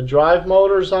 The drive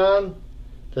motor's on.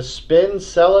 The spin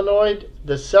solenoid.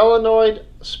 The solenoid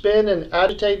spin and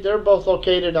agitate, they're both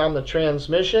located on the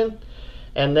transmission.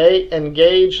 And they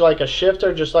engage like a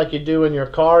shifter, just like you do in your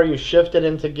car. You shift it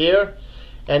into gear.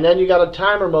 And then you got a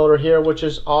timer motor here, which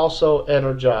is also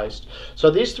energized. So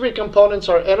these 3 components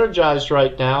are energized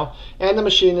right now, and the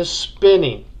machine is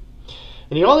spinning.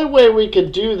 And the only way we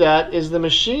could do that is the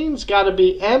machine's got to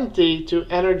be empty to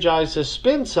energize the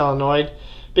spin solenoid,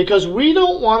 because we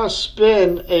don't want to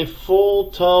spin a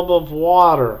full tub of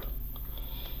water.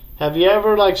 Have you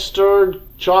ever stirred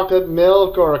chocolate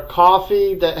milk or a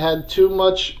coffee that had too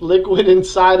much liquid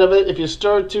inside of it? If you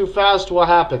stir it too fast, what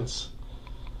happens?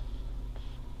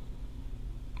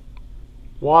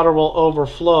 Water will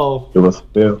overflow. It will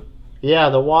spill. Yeah,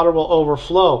 the water will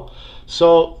overflow.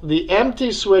 So the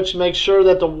empty switch makes sure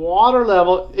that the water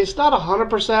level, it's not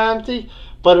 100% empty,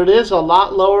 but it is a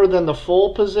lot lower than the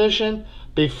full position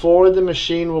before the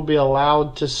machine will be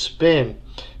allowed to spin.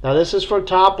 Now this is for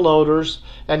top loaders,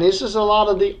 and this is a lot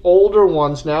of the older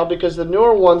ones now, because the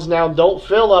newer ones now don't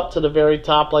fill up to the very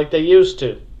top like they used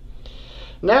to.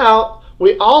 Now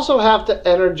we also have to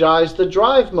energize the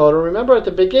drive motor. Remember at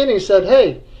the beginning he said,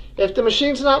 hey, if the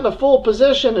machine's not in a full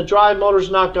position, the drive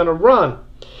motor's not going to run.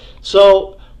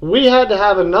 So we had to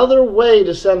have another way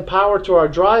to send power to our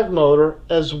drive motor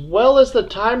as well as the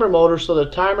timer motor, so the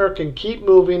timer can keep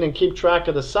moving and keep track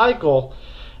of the cycle,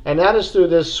 and that is through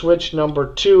this switch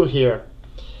number 2 here.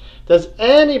 Does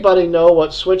anybody know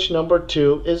what switch number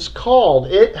 2 is called?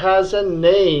 It has a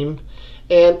name,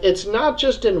 and it's not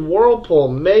just in Whirlpool.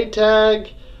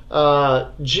 Maytag,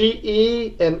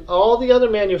 GE, and all the other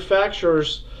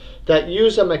manufacturers that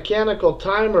use a mechanical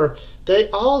timer, they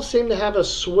all seem to have a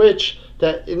switch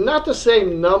that is not the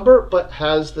same number but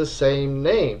has the same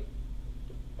name.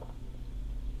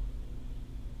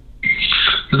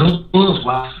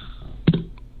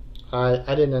 I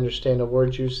didn't understand a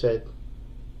word you said.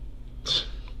 Is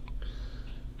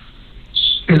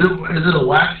it a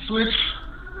wax switch?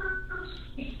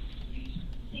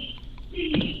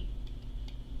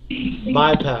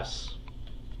 Bypass.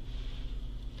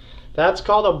 That's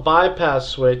called a bypass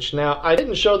switch. Now, I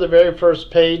didn't show the very first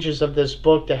pages of this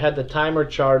book that had the timer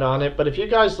chart on it, but if you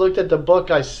guys looked at the book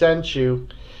I sent you,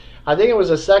 I think it was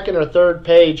the 2nd or 3rd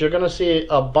page, you're going to see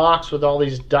a box with all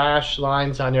these dashed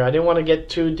lines on here. I didn't want to get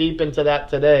too deep into that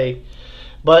today.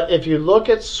 But if you look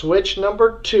at switch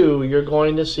number 2, you're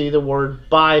going to see the word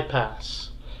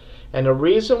bypass. And the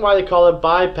reason why they call it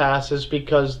bypass is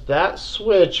because that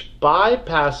switch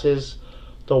bypasses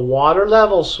the water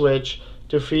level switch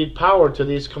to feed power to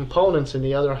these components in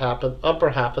the upper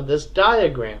half of this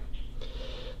diagram.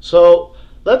 So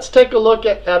let's take a look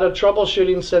at a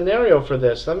troubleshooting scenario for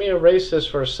this. Let me erase this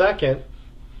for a second.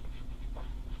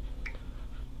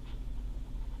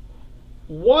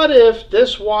 What if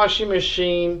this washing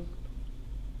machine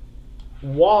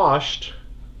washed,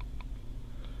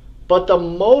 but the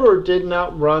motor did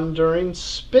not run during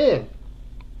spin?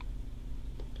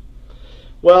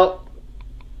 Well,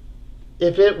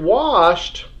 if it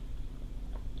washed,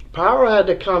 power had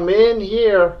to come in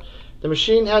here. The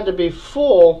machine had to be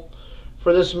full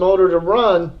for this motor to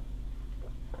run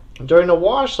during the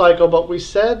wash cycle, but we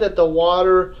said that the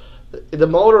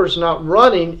motor is not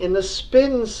running in the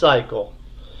spin cycle.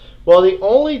 Well, the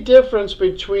only difference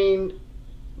between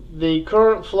the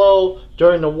current flow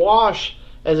during the wash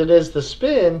as it is the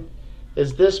spin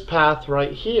is this path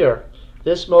right here.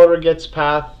 This motor gets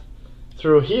path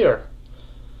through here.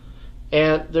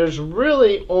 And there's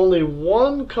really only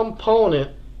one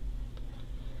component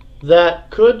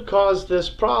that could cause this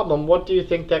problem. What do you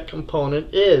think that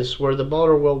component is, where the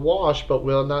motor will wash but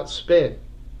will not spin?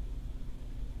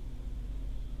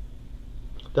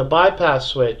 The bypass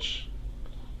switch.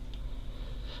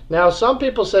 Now some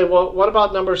people say, well, what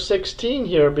about number 16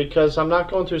 here, because I'm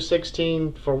not going through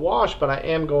 16 for wash, but I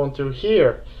am going through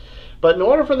here. But in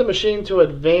order for the machine to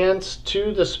advance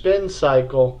to the spin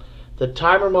cycle, the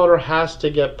timer motor has to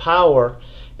get power.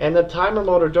 And the timer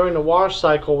motor during the wash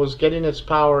cycle was getting its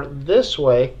power this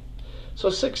way, so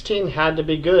 16 had to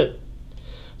be good.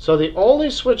 So the only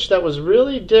switch that was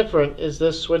really different is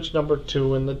this switch number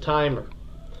 2 in the timer.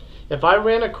 If I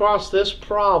ran across this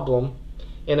problem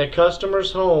in a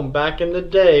customer's home back in the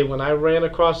day when I ran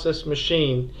across this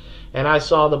machine and I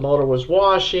saw the motor was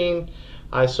washing,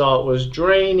 I saw it was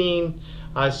draining,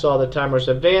 I saw the timers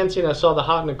advancing, I saw the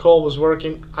hot and the cold was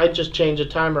working, I'd just change the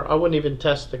timer. I wouldn't even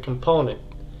test the component.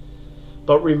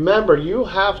 But remember, you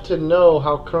have to know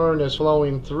how current is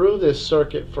flowing through this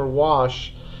circuit for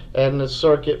wash and the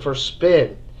circuit for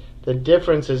spin. The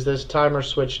difference is this timer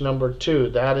switch number 2.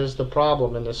 That is the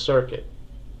problem in this circuit.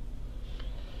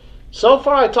 So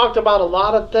far I talked about a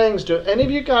lot of things. Do any of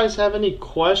you guys have any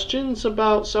questions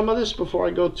about some of this before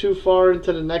I go too far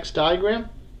into the next diagram?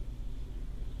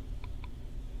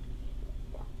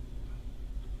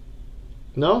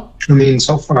 No? I mean,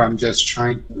 so far I'm just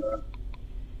trying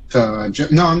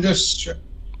no, I'm just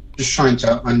trying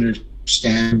to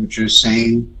understand what you're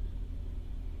saying.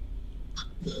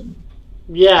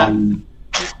 Yeah.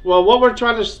 Well, what we're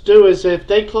trying to do is if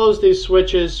they close these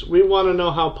switches, we want to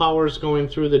know how power is going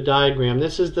through the diagram.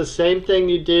 This is the same thing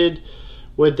you did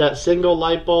with that single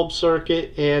light bulb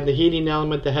circuit and the heating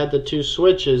element that had the 2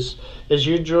 switches. Is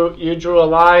you drew a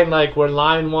line like where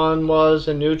line 1 was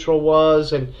and neutral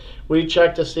was, and we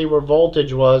checked to see where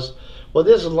voltage was. Well,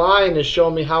 this line is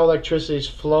showing me how electricity is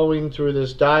flowing through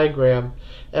this diagram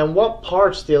and what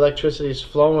parts the electricity is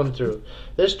flowing through.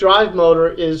 This drive motor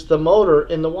is the motor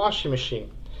in the washing machine.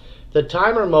 The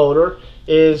timer motor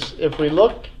is, if we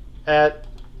look at,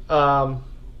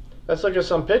 let's look at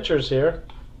some pictures here.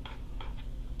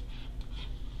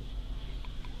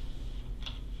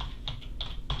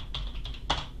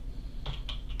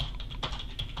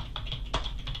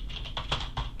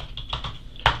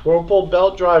 Whirlpool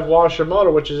belt drive washer motor,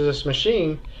 which is this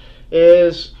machine,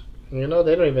 is, you know,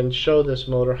 they don't even show this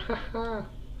motor.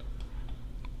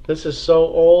 This is so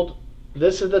old.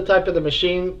 This is the type of the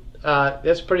machine.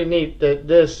 That's pretty neat. That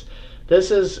this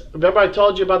is. Remember I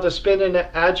told you about the spin and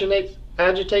the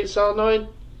agitate solenoid.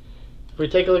 If we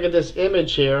take a look at this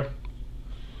image here,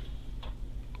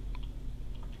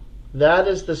 that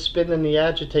is the spin and the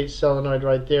agitate solenoid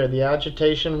right there. The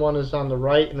agitation one is on the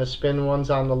right and the spin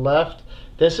one's on the left.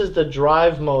 This is the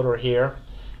drive motor here,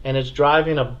 and it's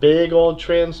driving a big old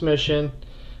transmission.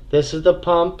 This is the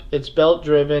pump, it's belt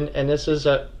driven, and this is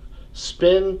a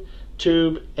spin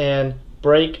tube and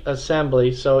brake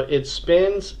assembly. So it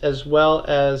spins as well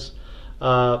as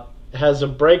has a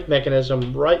brake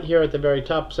mechanism right here at the very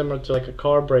top, similar to like a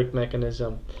car brake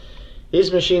mechanism.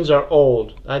 These machines are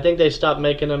old. I think they stopped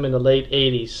making them in the late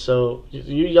 80s. So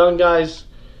you young guys,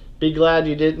 be glad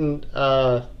you didn't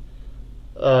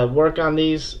work on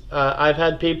these. I've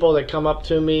had people that come up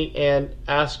to me and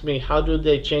ask me how do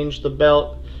they change the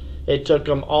belt. It took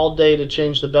them all day to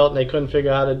change the belt and they couldn't figure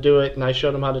out how to do it, and I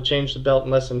showed them how to change the belt in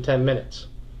less than 10 minutes.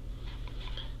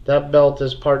 That belt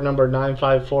is part number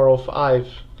 95405.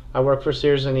 I worked for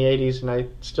Sears in the 80s and I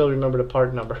still remember the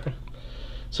part number.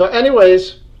 So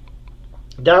anyways,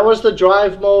 that was the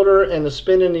drive motor and the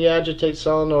spin and the agitate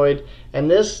solenoid,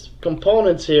 and this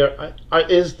components here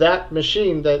is that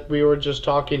machine that we were just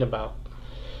talking about.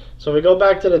 So we go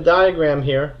back to the diagram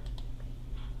here.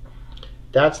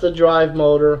 That's the drive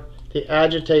motor, the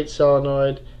agitate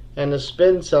solenoid, and the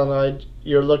spin solenoid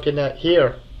you're looking at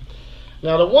here.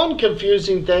 Now the one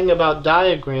confusing thing about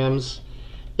diagrams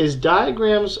is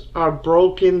diagrams are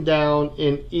broken down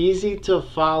in easy to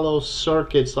follow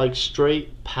circuits like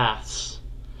straight paths.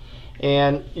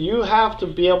 And you have to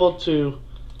be able to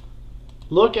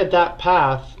look at that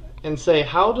path and say,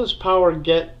 how does power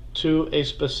get to a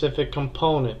specific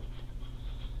component?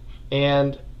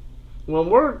 And when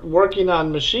we're working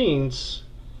on machines,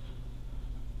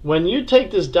 when you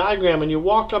take this diagram and you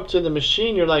walk up to the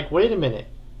machine, you're like, wait a minute,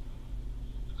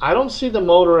 I don't see the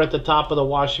motor at the top of the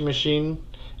washing machine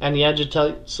and the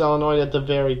agitate solenoid at the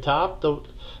very top.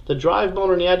 The drive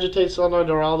motor and the agitate solenoid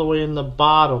are all the way in the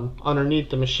bottom underneath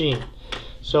the machine.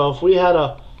 So if we had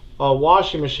a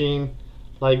washing machine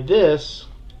like this,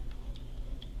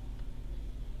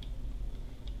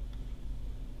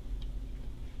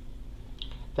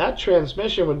 that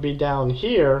transmission would be down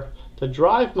here, the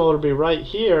drive motor would be right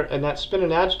here, and that spin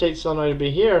and agitate solenoid would be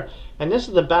here, and this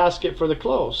is the basket for the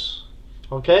close.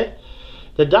 Okay?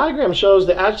 The diagram shows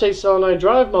the agitate solenoid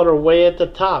drive motor way at the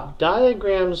top.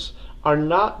 Diagrams are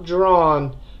not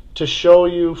drawn to show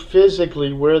you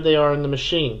physically where they are in the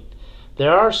machine.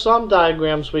 There are some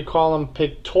diagrams, we call them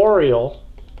pictorial,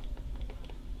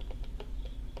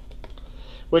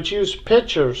 which use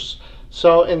pictures.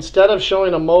 So instead of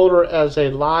showing a motor as a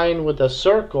line with a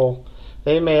circle,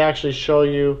 they may actually show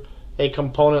you a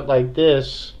component like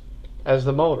this as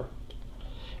the motor.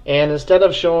 And instead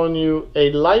of showing you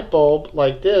a light bulb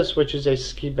like this, which is a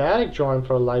schematic drawing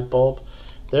for a light bulb,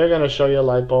 they're going to show you a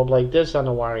light bulb like this on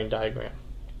a wiring diagram.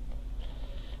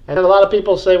 And then a lot of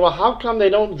people say, well, how come they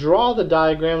don't draw the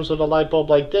diagrams with a light bulb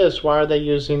like this? Why are they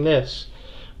using this?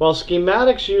 Well,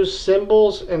 schematics use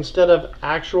symbols instead of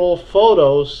actual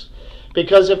photos,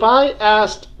 because if I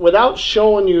asked, without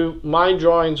showing you my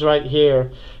drawings right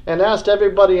here, and asked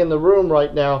everybody in the room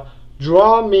right now,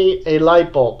 draw me a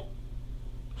light bulb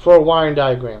for a wiring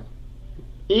diagram.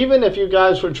 Even if you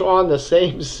guys were drawing the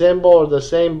same symbol or the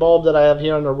same bulb that I have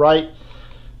here on the right,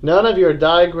 none of your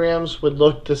diagrams would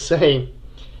look the same.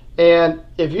 And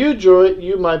if you drew it,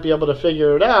 you might be able to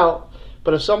figure it out.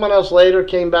 But if someone else later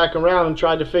came back around and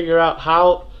tried to figure out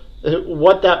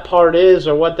what that part is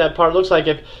or what that part looks like,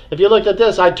 if you looked at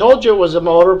this, I told you it was a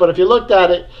motor, but if you looked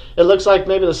at it, it looks like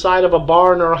maybe the side of a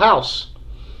barn or a house.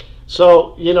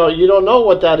 So, you don't know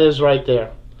what that is right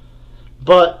there.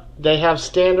 But they have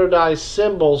standardized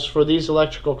symbols for these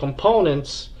electrical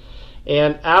components.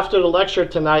 And after the lecture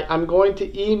tonight, I'm going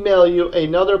to email you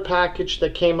another package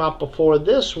that came out before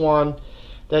this one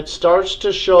that starts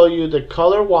to show you the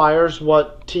color wires,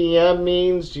 what TM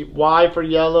means, Y for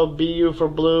yellow, BU for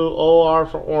blue, OR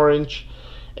for orange,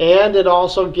 and it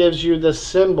also gives you the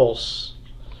symbols.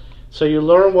 So you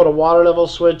learn what a water level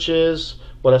switch is,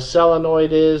 what a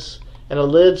solenoid is, and a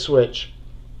lid switch.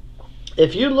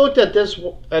 If you looked at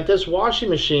this washing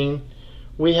machine,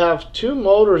 we have 2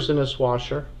 motors in this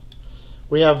washer.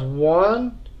 We have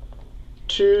 1,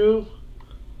 2,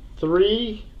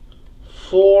 3,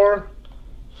 4,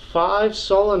 5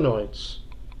 solenoids.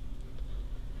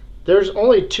 There's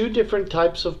only 2 different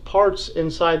types of parts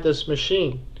inside this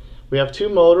machine. We have 2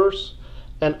 motors,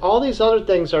 and all these other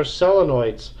things are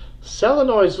solenoids.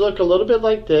 Solenoids look a little bit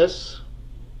like this.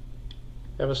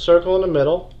 They have a circle in the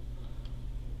middle,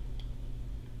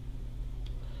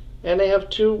 and they have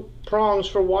 2 prongs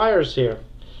for wires here.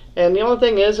 And the only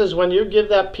thing is when you give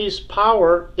that piece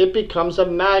power, it becomes a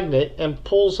magnet and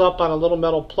pulls up on a little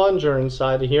metal plunger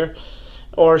inside of here,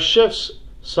 or shifts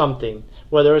something,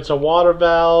 whether it's a water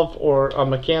valve or a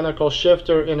mechanical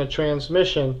shifter in a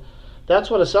transmission. That's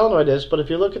what a solenoid is. But if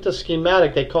you look at the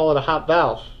schematic, they call it a hot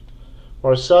valve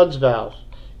or a suds valve.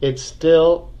 It's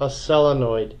still a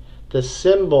solenoid. The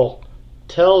symbol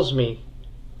tells me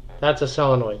that's a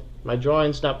solenoid. My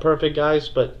drawing's not perfect, guys,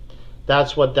 but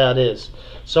that's what that is.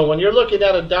 So when you're looking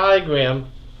at a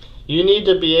diagram, you need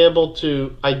to be able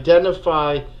to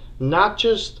identify not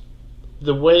just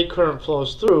the way current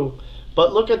flows through,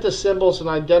 but look at the symbols and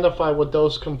identify what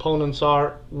those components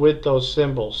are with those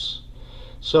symbols.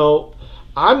 So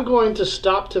I'm going to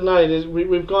stop tonight.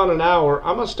 We've gone an hour.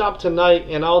 I'm going to stop tonight,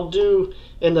 and I'll do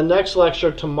in the next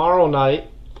lecture tomorrow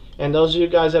night. And those of you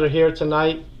guys that are here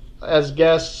tonight as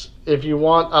guests, if you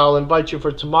want, I'll invite you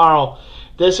for tomorrow.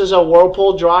 This is a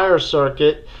Whirlpool dryer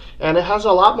circuit, and it has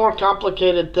a lot more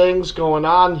complicated things going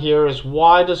on here. Is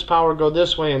why does power go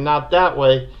this way and not that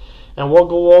way? And we'll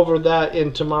go over that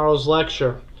in tomorrow's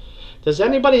lecture. Does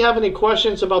anybody have any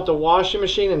questions about the washing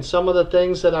machine and some of the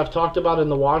things that I've talked about in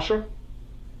the washer?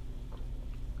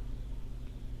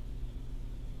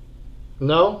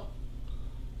 No?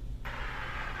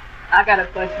 I got a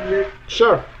question, Rick.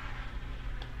 Sure.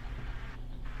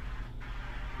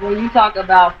 When you talk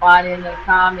about finding the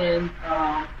common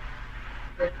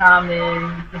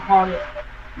component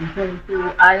between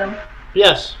 2 items,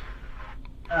 Yes.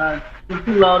 The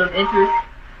 2 load of interest,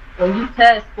 when you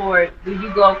test for it, do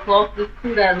you go closest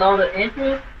to that load of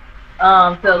interest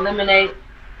to eliminate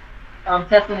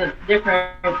testing the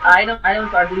different items,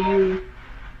 or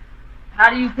how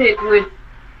do you pick which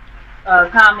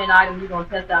common item you're going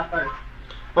to test out first?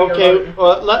 Okay,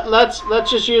 well, let's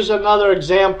just use another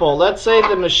example. Let's say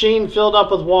the machine filled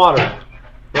up with water,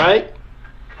 right?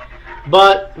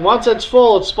 But once it's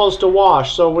full, it's supposed to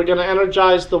wash. So we're going to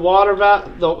energize the water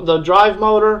valve, the drive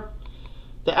motor,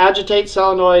 the agitate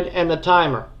solenoid, and the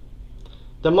timer.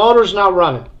 The motor's now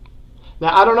running.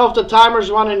 Now, I don't know if the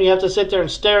timer's running. You have to sit there and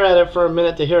stare at it for a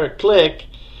minute to hear it click.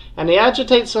 And the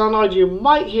agitate solenoid, you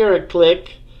might hear it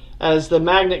click as the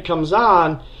magnet comes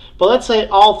on. But let's say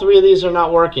all 3 of these are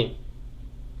not working.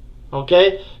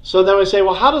 Okay? So then we say,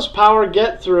 well, how does power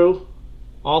get through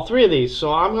all 3 of these?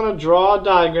 So I'm going to draw a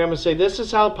diagram and say this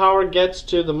is how power gets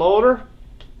to the motor.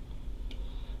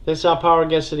 This is how power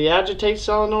gets to the agitate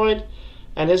solenoid.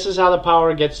 And this is how the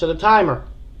power gets to the timer.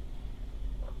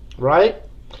 Right?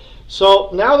 So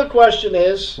now the question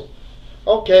is,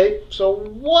 Okay, so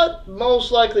what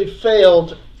most likely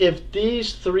failed if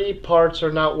these three parts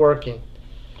are not working?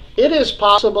 It is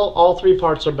possible all three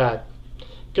parts are bad.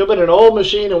 Could have been an old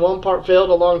machine and one part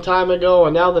failed a long time ago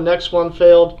and now the next one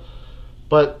failed,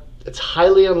 but it's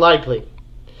highly unlikely.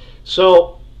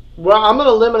 So I'm going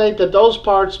to eliminate those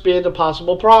parts being a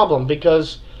possible problem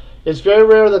because it's very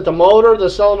rare that the motor, the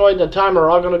solenoid, and the timer are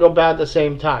all going to go bad at the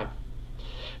same time.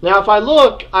 Now if I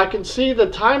look, I can see the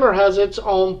timer has its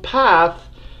own path,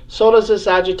 so does this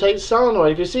agitate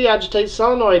solenoid. If you see agitate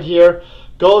solenoid here,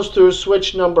 goes through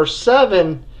switch number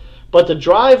 7, but the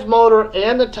drive motor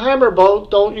and the timer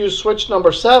both don't use switch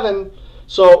number 7,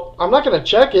 so I'm not going to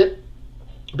check it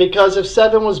because if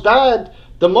 7 was bad,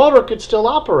 the motor could still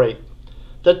operate.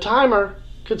 The timer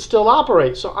could still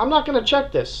operate, so I'm not going to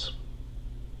check this.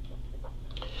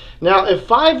 Now, if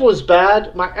 5 was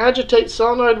bad, my agitate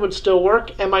solenoid would still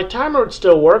work and my timer would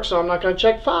still work, so I'm not going to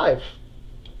check 5.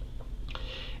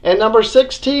 And number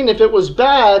 16, if it was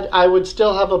bad, I would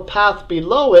still have a path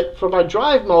below it for my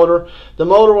drive motor. The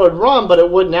motor would run, but it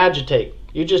wouldn't agitate.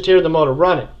 You just hear the motor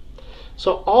running.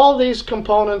 So all these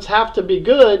components have to be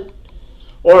good,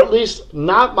 or at least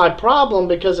not my problem,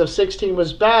 because if 16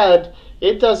 was bad,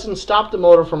 it doesn't stop the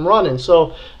motor from running.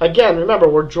 So again, remember,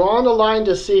 we're drawing a line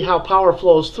to see how power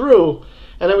flows through,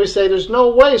 and then we say there's no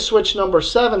way switch number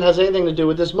 7 has anything to do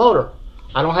with this motor.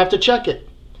 I don't have to check it.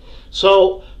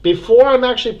 So before I'm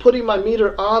actually putting my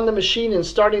meter on the machine and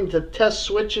starting to test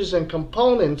switches and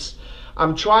components,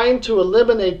 I'm trying to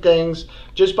eliminate things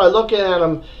just by looking at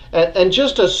them and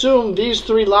just assume these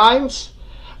 3 lines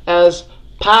as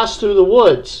pass through the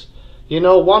woods. You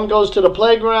know, one goes to the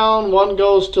playground, one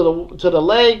goes to the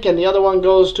lake, and the other one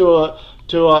goes to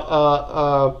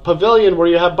a pavilion where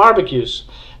you have barbecues.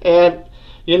 And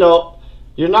you know,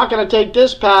 you're not going to take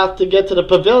this path to get to the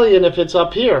pavilion if it's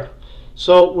up here.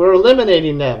 So we're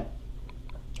eliminating them.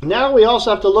 Now we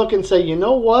also have to look and say, you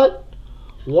know what?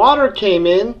 Water came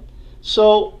in,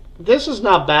 so this is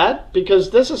not bad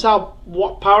because this is how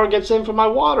power gets in from my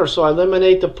water. So I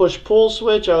eliminate the push-pull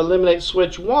switch, I eliminate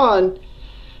switch 1,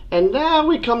 and now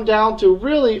we come down to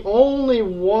really only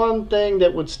one thing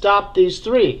that would stop these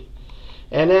 3.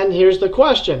 And then here's the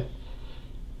question.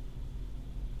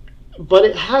 But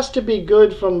it has to be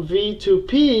good from V to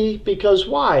P because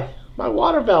why? My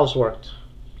water valves worked.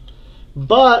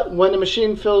 But when the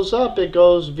machine fills up, it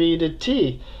goes V to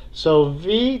T. So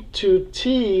V to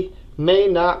T may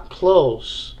not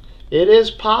close. It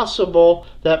is possible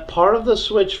that part of the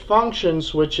switch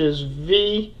functions, which is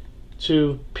V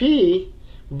to P,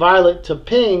 violet to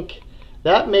pink,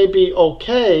 that may be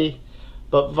okay,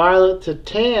 but violet to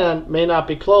tan may not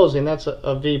be closing. That's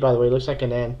a V, by the way. It looks like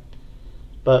an N.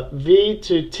 But V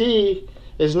to T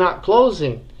is not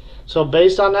closing. So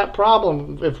based on that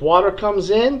problem, if water comes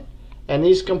in and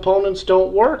these components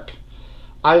don't work,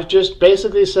 I've just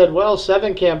basically said, well,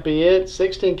 7 can't be it,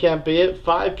 16 can't be it,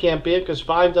 5 can't be it because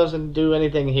 5 doesn't do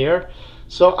anything here.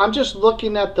 So I'm just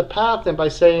looking at the path, and by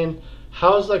saying,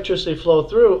 how does electricity flow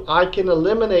through, I can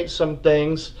eliminate some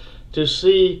things to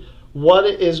see what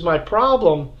is my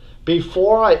problem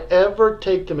before I ever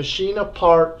take the machine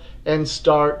apart and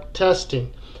start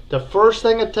testing. The first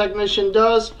thing a technician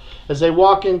does is they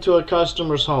walk into a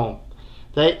customer's home.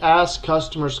 They ask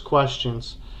customers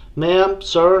questions. Ma'am,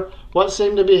 sir, what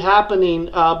seemed to be happening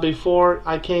before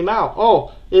I came out?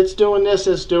 Oh, it's doing this,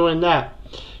 it's doing that.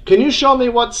 Can you show me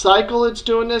what cycle it's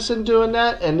doing this and doing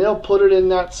that? And they'll put it in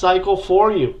that cycle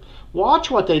for you. Watch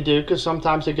what they do, because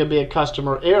sometimes it could be a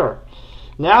customer error.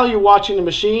 Now you're watching the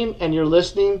machine and you're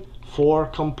listening for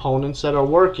components that are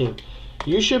working.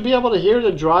 You should be able to hear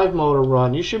the drive motor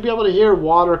run. You should be able to hear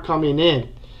water coming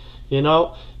in. You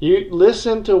know, you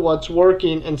listen to what's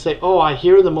working and say, oh, I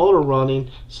hear the motor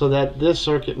running, so that this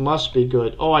circuit must be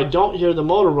good. Oh, I don't hear the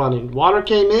motor running. Water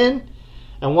came in,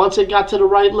 and once it got to the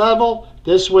right level,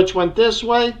 this switch went this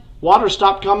way, water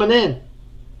stopped coming in.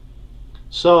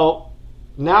 So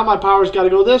now my power's got to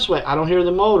go this way. I don't hear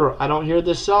the motor. I don't hear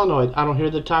the solenoid. I don't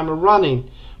hear the timer running.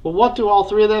 Well, what do all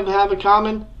 3 of them have in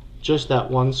common? Just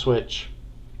that one switch.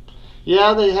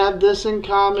 Yeah, they have this in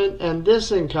common and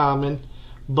this in common,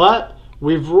 but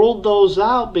we've ruled those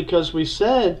out because we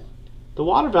said the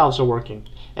water valves are working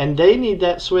and they need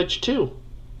that switch too.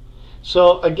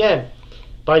 So again,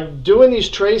 by doing these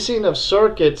tracing of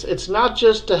circuits, it's not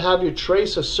just to have you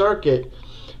trace a circuit,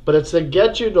 but it's to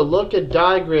get you to look at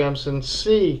diagrams and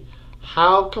see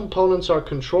how components are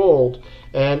controlled.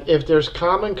 And if there's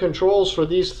common controls for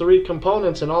these 3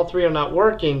 components and all 3 are not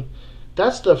working,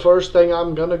 that's the first thing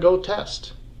I'm going to go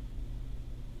test.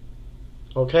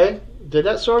 Okay? Did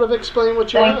that sort of explain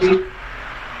what you're asking? Thank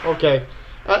you. Okay.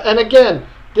 And again,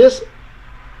 this,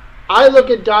 I look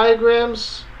at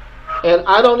diagrams and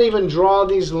I don't even draw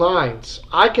these lines.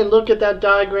 I can look at that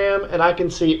diagram and I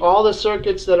can see all the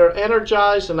circuits that are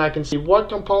energized, and I can see what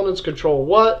components control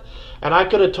what, and I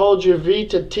could have told you V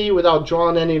to T without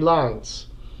drawing any lines.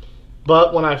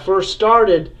 But when I first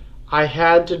started, I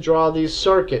had to draw these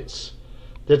circuits.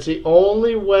 That's the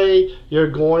only way you're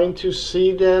going to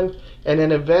see them, and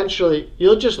then eventually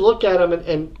you'll just look at them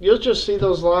and you'll just see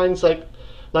those lines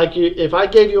like you. If I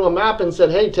gave you a map and said,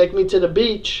 hey, take me to the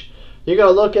beach, you're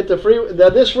going to look at the freeway.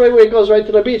 This freeway goes right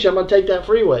to the beach. I'm going to take that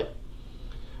freeway.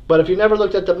 But if you never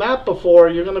looked at the map before,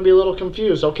 you're going to be a little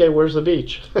confused. Okay, where's the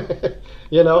beach?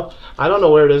 You know, I don't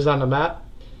know where it is on the map.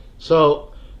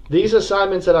 So these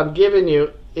assignments that I'm giving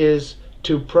you is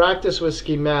to practice with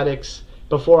schematics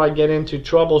before I get into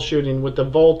troubleshooting with the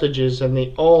voltages and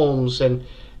the ohms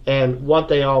and what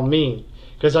they all mean.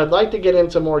 Because I'd like to get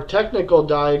into more technical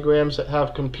diagrams that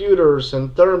have computers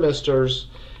and thermistors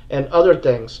and other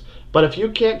things. But if you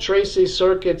can't trace these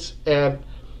circuits and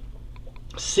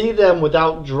see them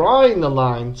without drawing the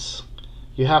lines,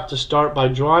 you have to start by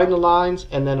drawing the lines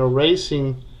and then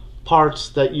erasing parts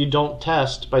that you don't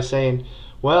test by saying,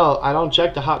 well, I don't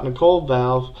check the hot and cold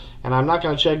valve, and I'm not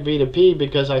going to check V to P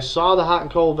because I saw the hot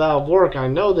and cold valve work. I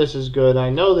know this is good. I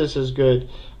know this is good.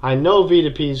 I know V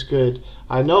to P is good.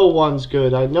 I know 1's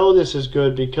good. I know this is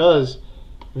good because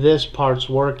this part's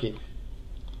working.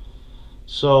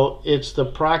 So it's the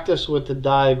practice with the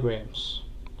diagrams.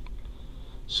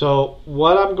 So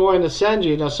what I'm going to send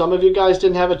you, now some of you guys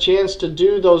didn't have a chance to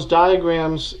do those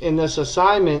diagrams in this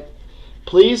assignment.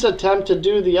 Please attempt to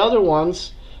do the other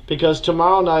ones, because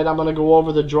tomorrow night I'm going to go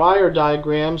over the dryer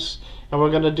diagrams and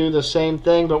we're going to do the same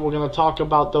thing, but we're going to talk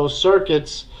about those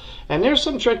circuits. And there's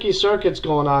some tricky circuits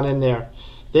going on in there.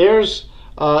 There's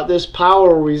this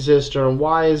power resistor, and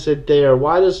why is it there?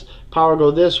 Why does power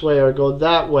go this way or go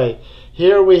that way?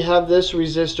 Here we have this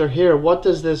resistor here. What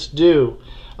does this do?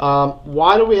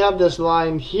 Why do we have this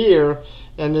line here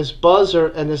and this buzzer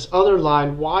and this other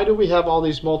line? Why do we have all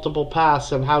these multiple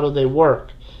paths, and how do they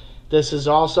work? This is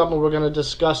all something we're going to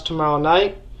discuss tomorrow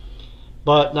night.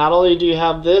 But not only do you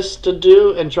have this to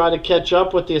do and try to catch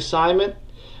up with the assignment,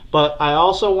 but I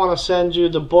also want to send you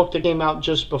the book that came out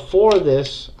just before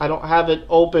this. I don't have it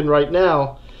open right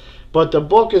now, but the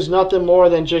book is nothing more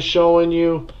than just showing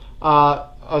you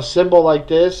a symbol like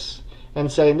this and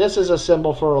saying this is a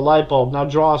symbol for a light bulb. Now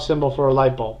draw a symbol for a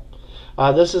light bulb.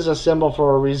 This is a symbol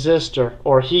for a resistor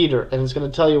or heater, and it's going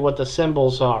to tell you what the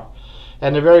symbols are.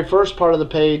 And the very first part of the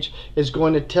page is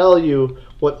going to tell you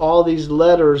what all these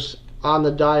letters on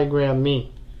the diagram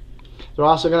mean. They're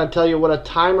also going to tell you what a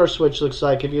timer switch looks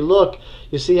like. If you look,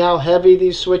 you see how heavy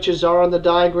these switches are on the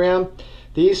diagram?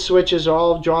 These switches are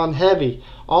all drawn heavy.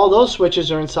 All those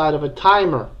switches are inside of a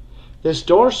timer. This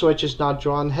door switch is not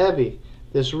drawn heavy.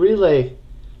 This relay,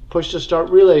 push to start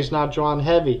relay, is not drawn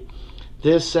heavy.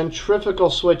 This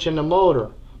centrifugal switch in the motor.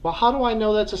 Well, how do I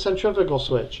know that's a centrifugal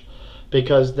switch?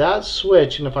 Because that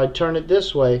switch, and if I turn it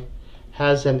this way,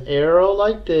 has an arrow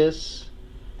like this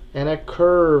and a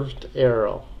curved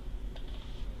arrow.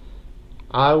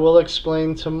 I will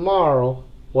explain tomorrow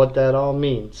what that all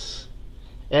means.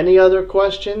 Any other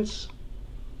questions?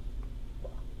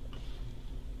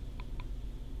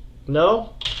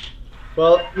 No?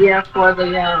 Well, yeah, for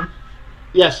the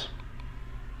yes.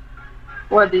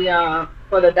 For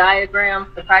the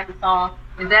diagram to practice on,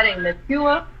 is that in the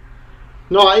Cua?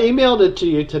 No, I emailed it to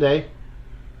you today.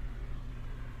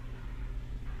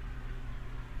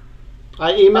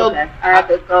 I emailed. Okay, I have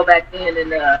to go back in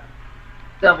and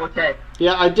double check.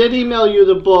 Yeah, I did email you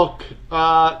the book.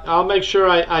 I'll make sure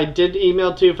I did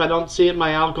email to you. If I don't see it in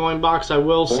my outgoing box, I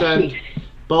will send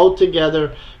both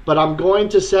together. But I'm going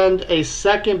to send a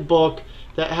second book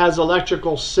that has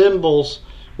electrical symbols,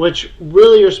 which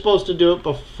really you're supposed to do it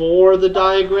before the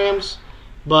diagrams.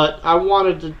 But I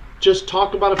wanted to just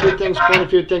talk about a few things, point a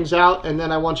few things out, and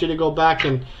then I want you to go back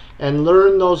and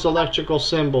learn those electrical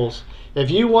symbols.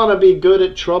 If you want to be good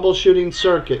at troubleshooting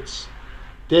circuits,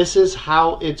 this is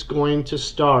how it's going to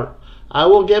start. I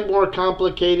will get more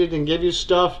complicated and give you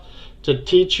stuff to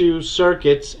teach you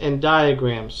circuits and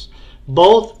diagrams.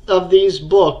 Both of these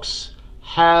books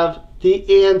have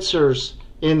the answers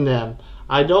in them.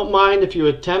 I don't mind if you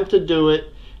attempt to do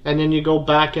it and then you go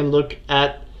back and look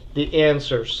at the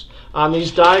answers. On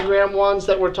these diagram ones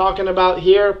that we're talking about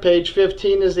here, page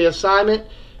 15 is the assignment.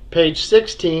 Page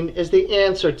 16 is the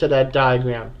answer to that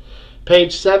diagram.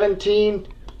 Page 17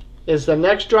 is the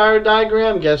next dryer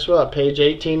diagram. Guess what? Page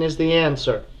 18 is the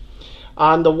answer.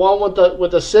 On the one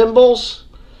with the symbols,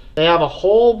 they have a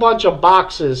whole bunch of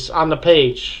boxes on the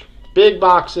page. Big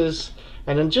boxes,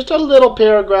 and then just a little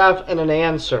paragraph and an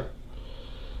answer.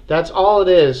 That's all it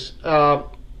is.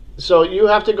 So you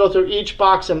have to go through each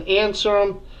box and answer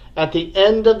them. At the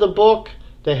end of the book,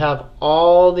 they have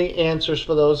all the answers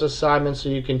for those assignments so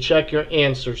you can check your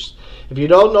answers. If you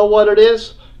don't know what it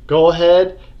is, go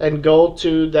ahead and go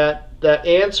to that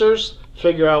answers,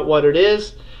 figure out what it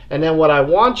is, and then what I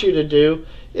want you to do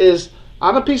is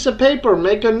on a piece of paper,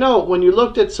 make a note. When you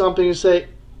looked at something, you say,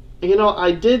 you know,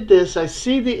 I did this, I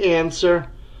see the answer,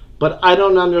 but I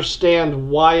don't understand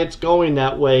why it's going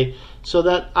that way, so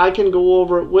that I can go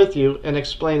over it with you and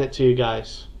explain it to you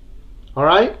guys. All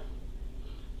right?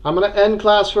 I'm going to end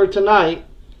class for tonight,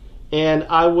 and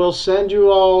I will send you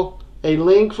all a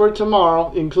link for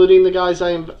tomorrow, including the guys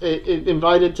I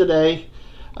invited today,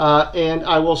 and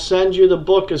I will send you the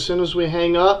book as soon as we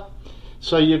hang up,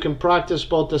 so you can practice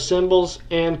both the symbols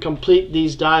and complete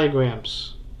these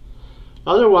diagrams.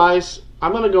 Otherwise,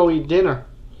 I'm going to go eat dinner.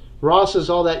 Ross is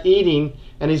all that eating,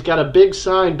 and he's got a big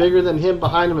sign bigger than him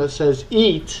behind him that says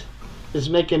eat, is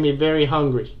making me very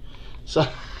hungry. So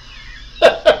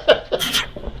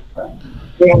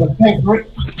Good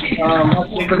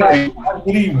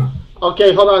evening.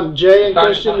 okay, hold on. Jay and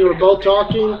Christian, you were both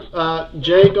talking.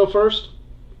 Jay, go first.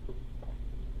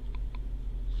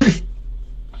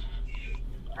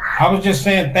 I was just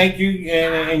saying thank you,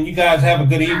 and you guys have a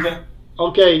good evening.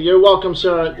 Okay, you're welcome,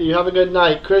 sir. You have a good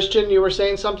night. Christian, you were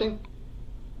saying something?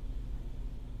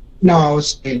 No, I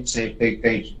was saying big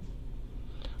thank you.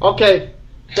 Okay,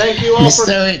 thank you all for...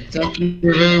 Thank you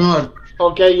very much.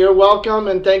 Okay, you're welcome,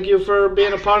 and thank you for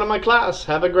being a part of my class.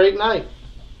 Have a great night.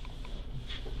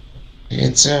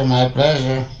 It's my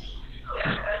pleasure.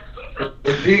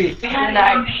 Z.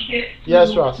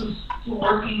 Yes, Ross.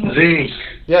 Z.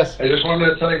 Yes. I just wanted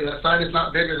to tell you that sign is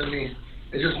not bigger than me.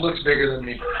 It just looks bigger than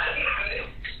me.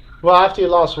 Well, after you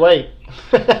lost weight.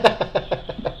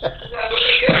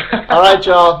 All right,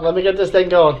 y'all. Let me get this thing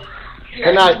going.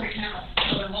 Good night.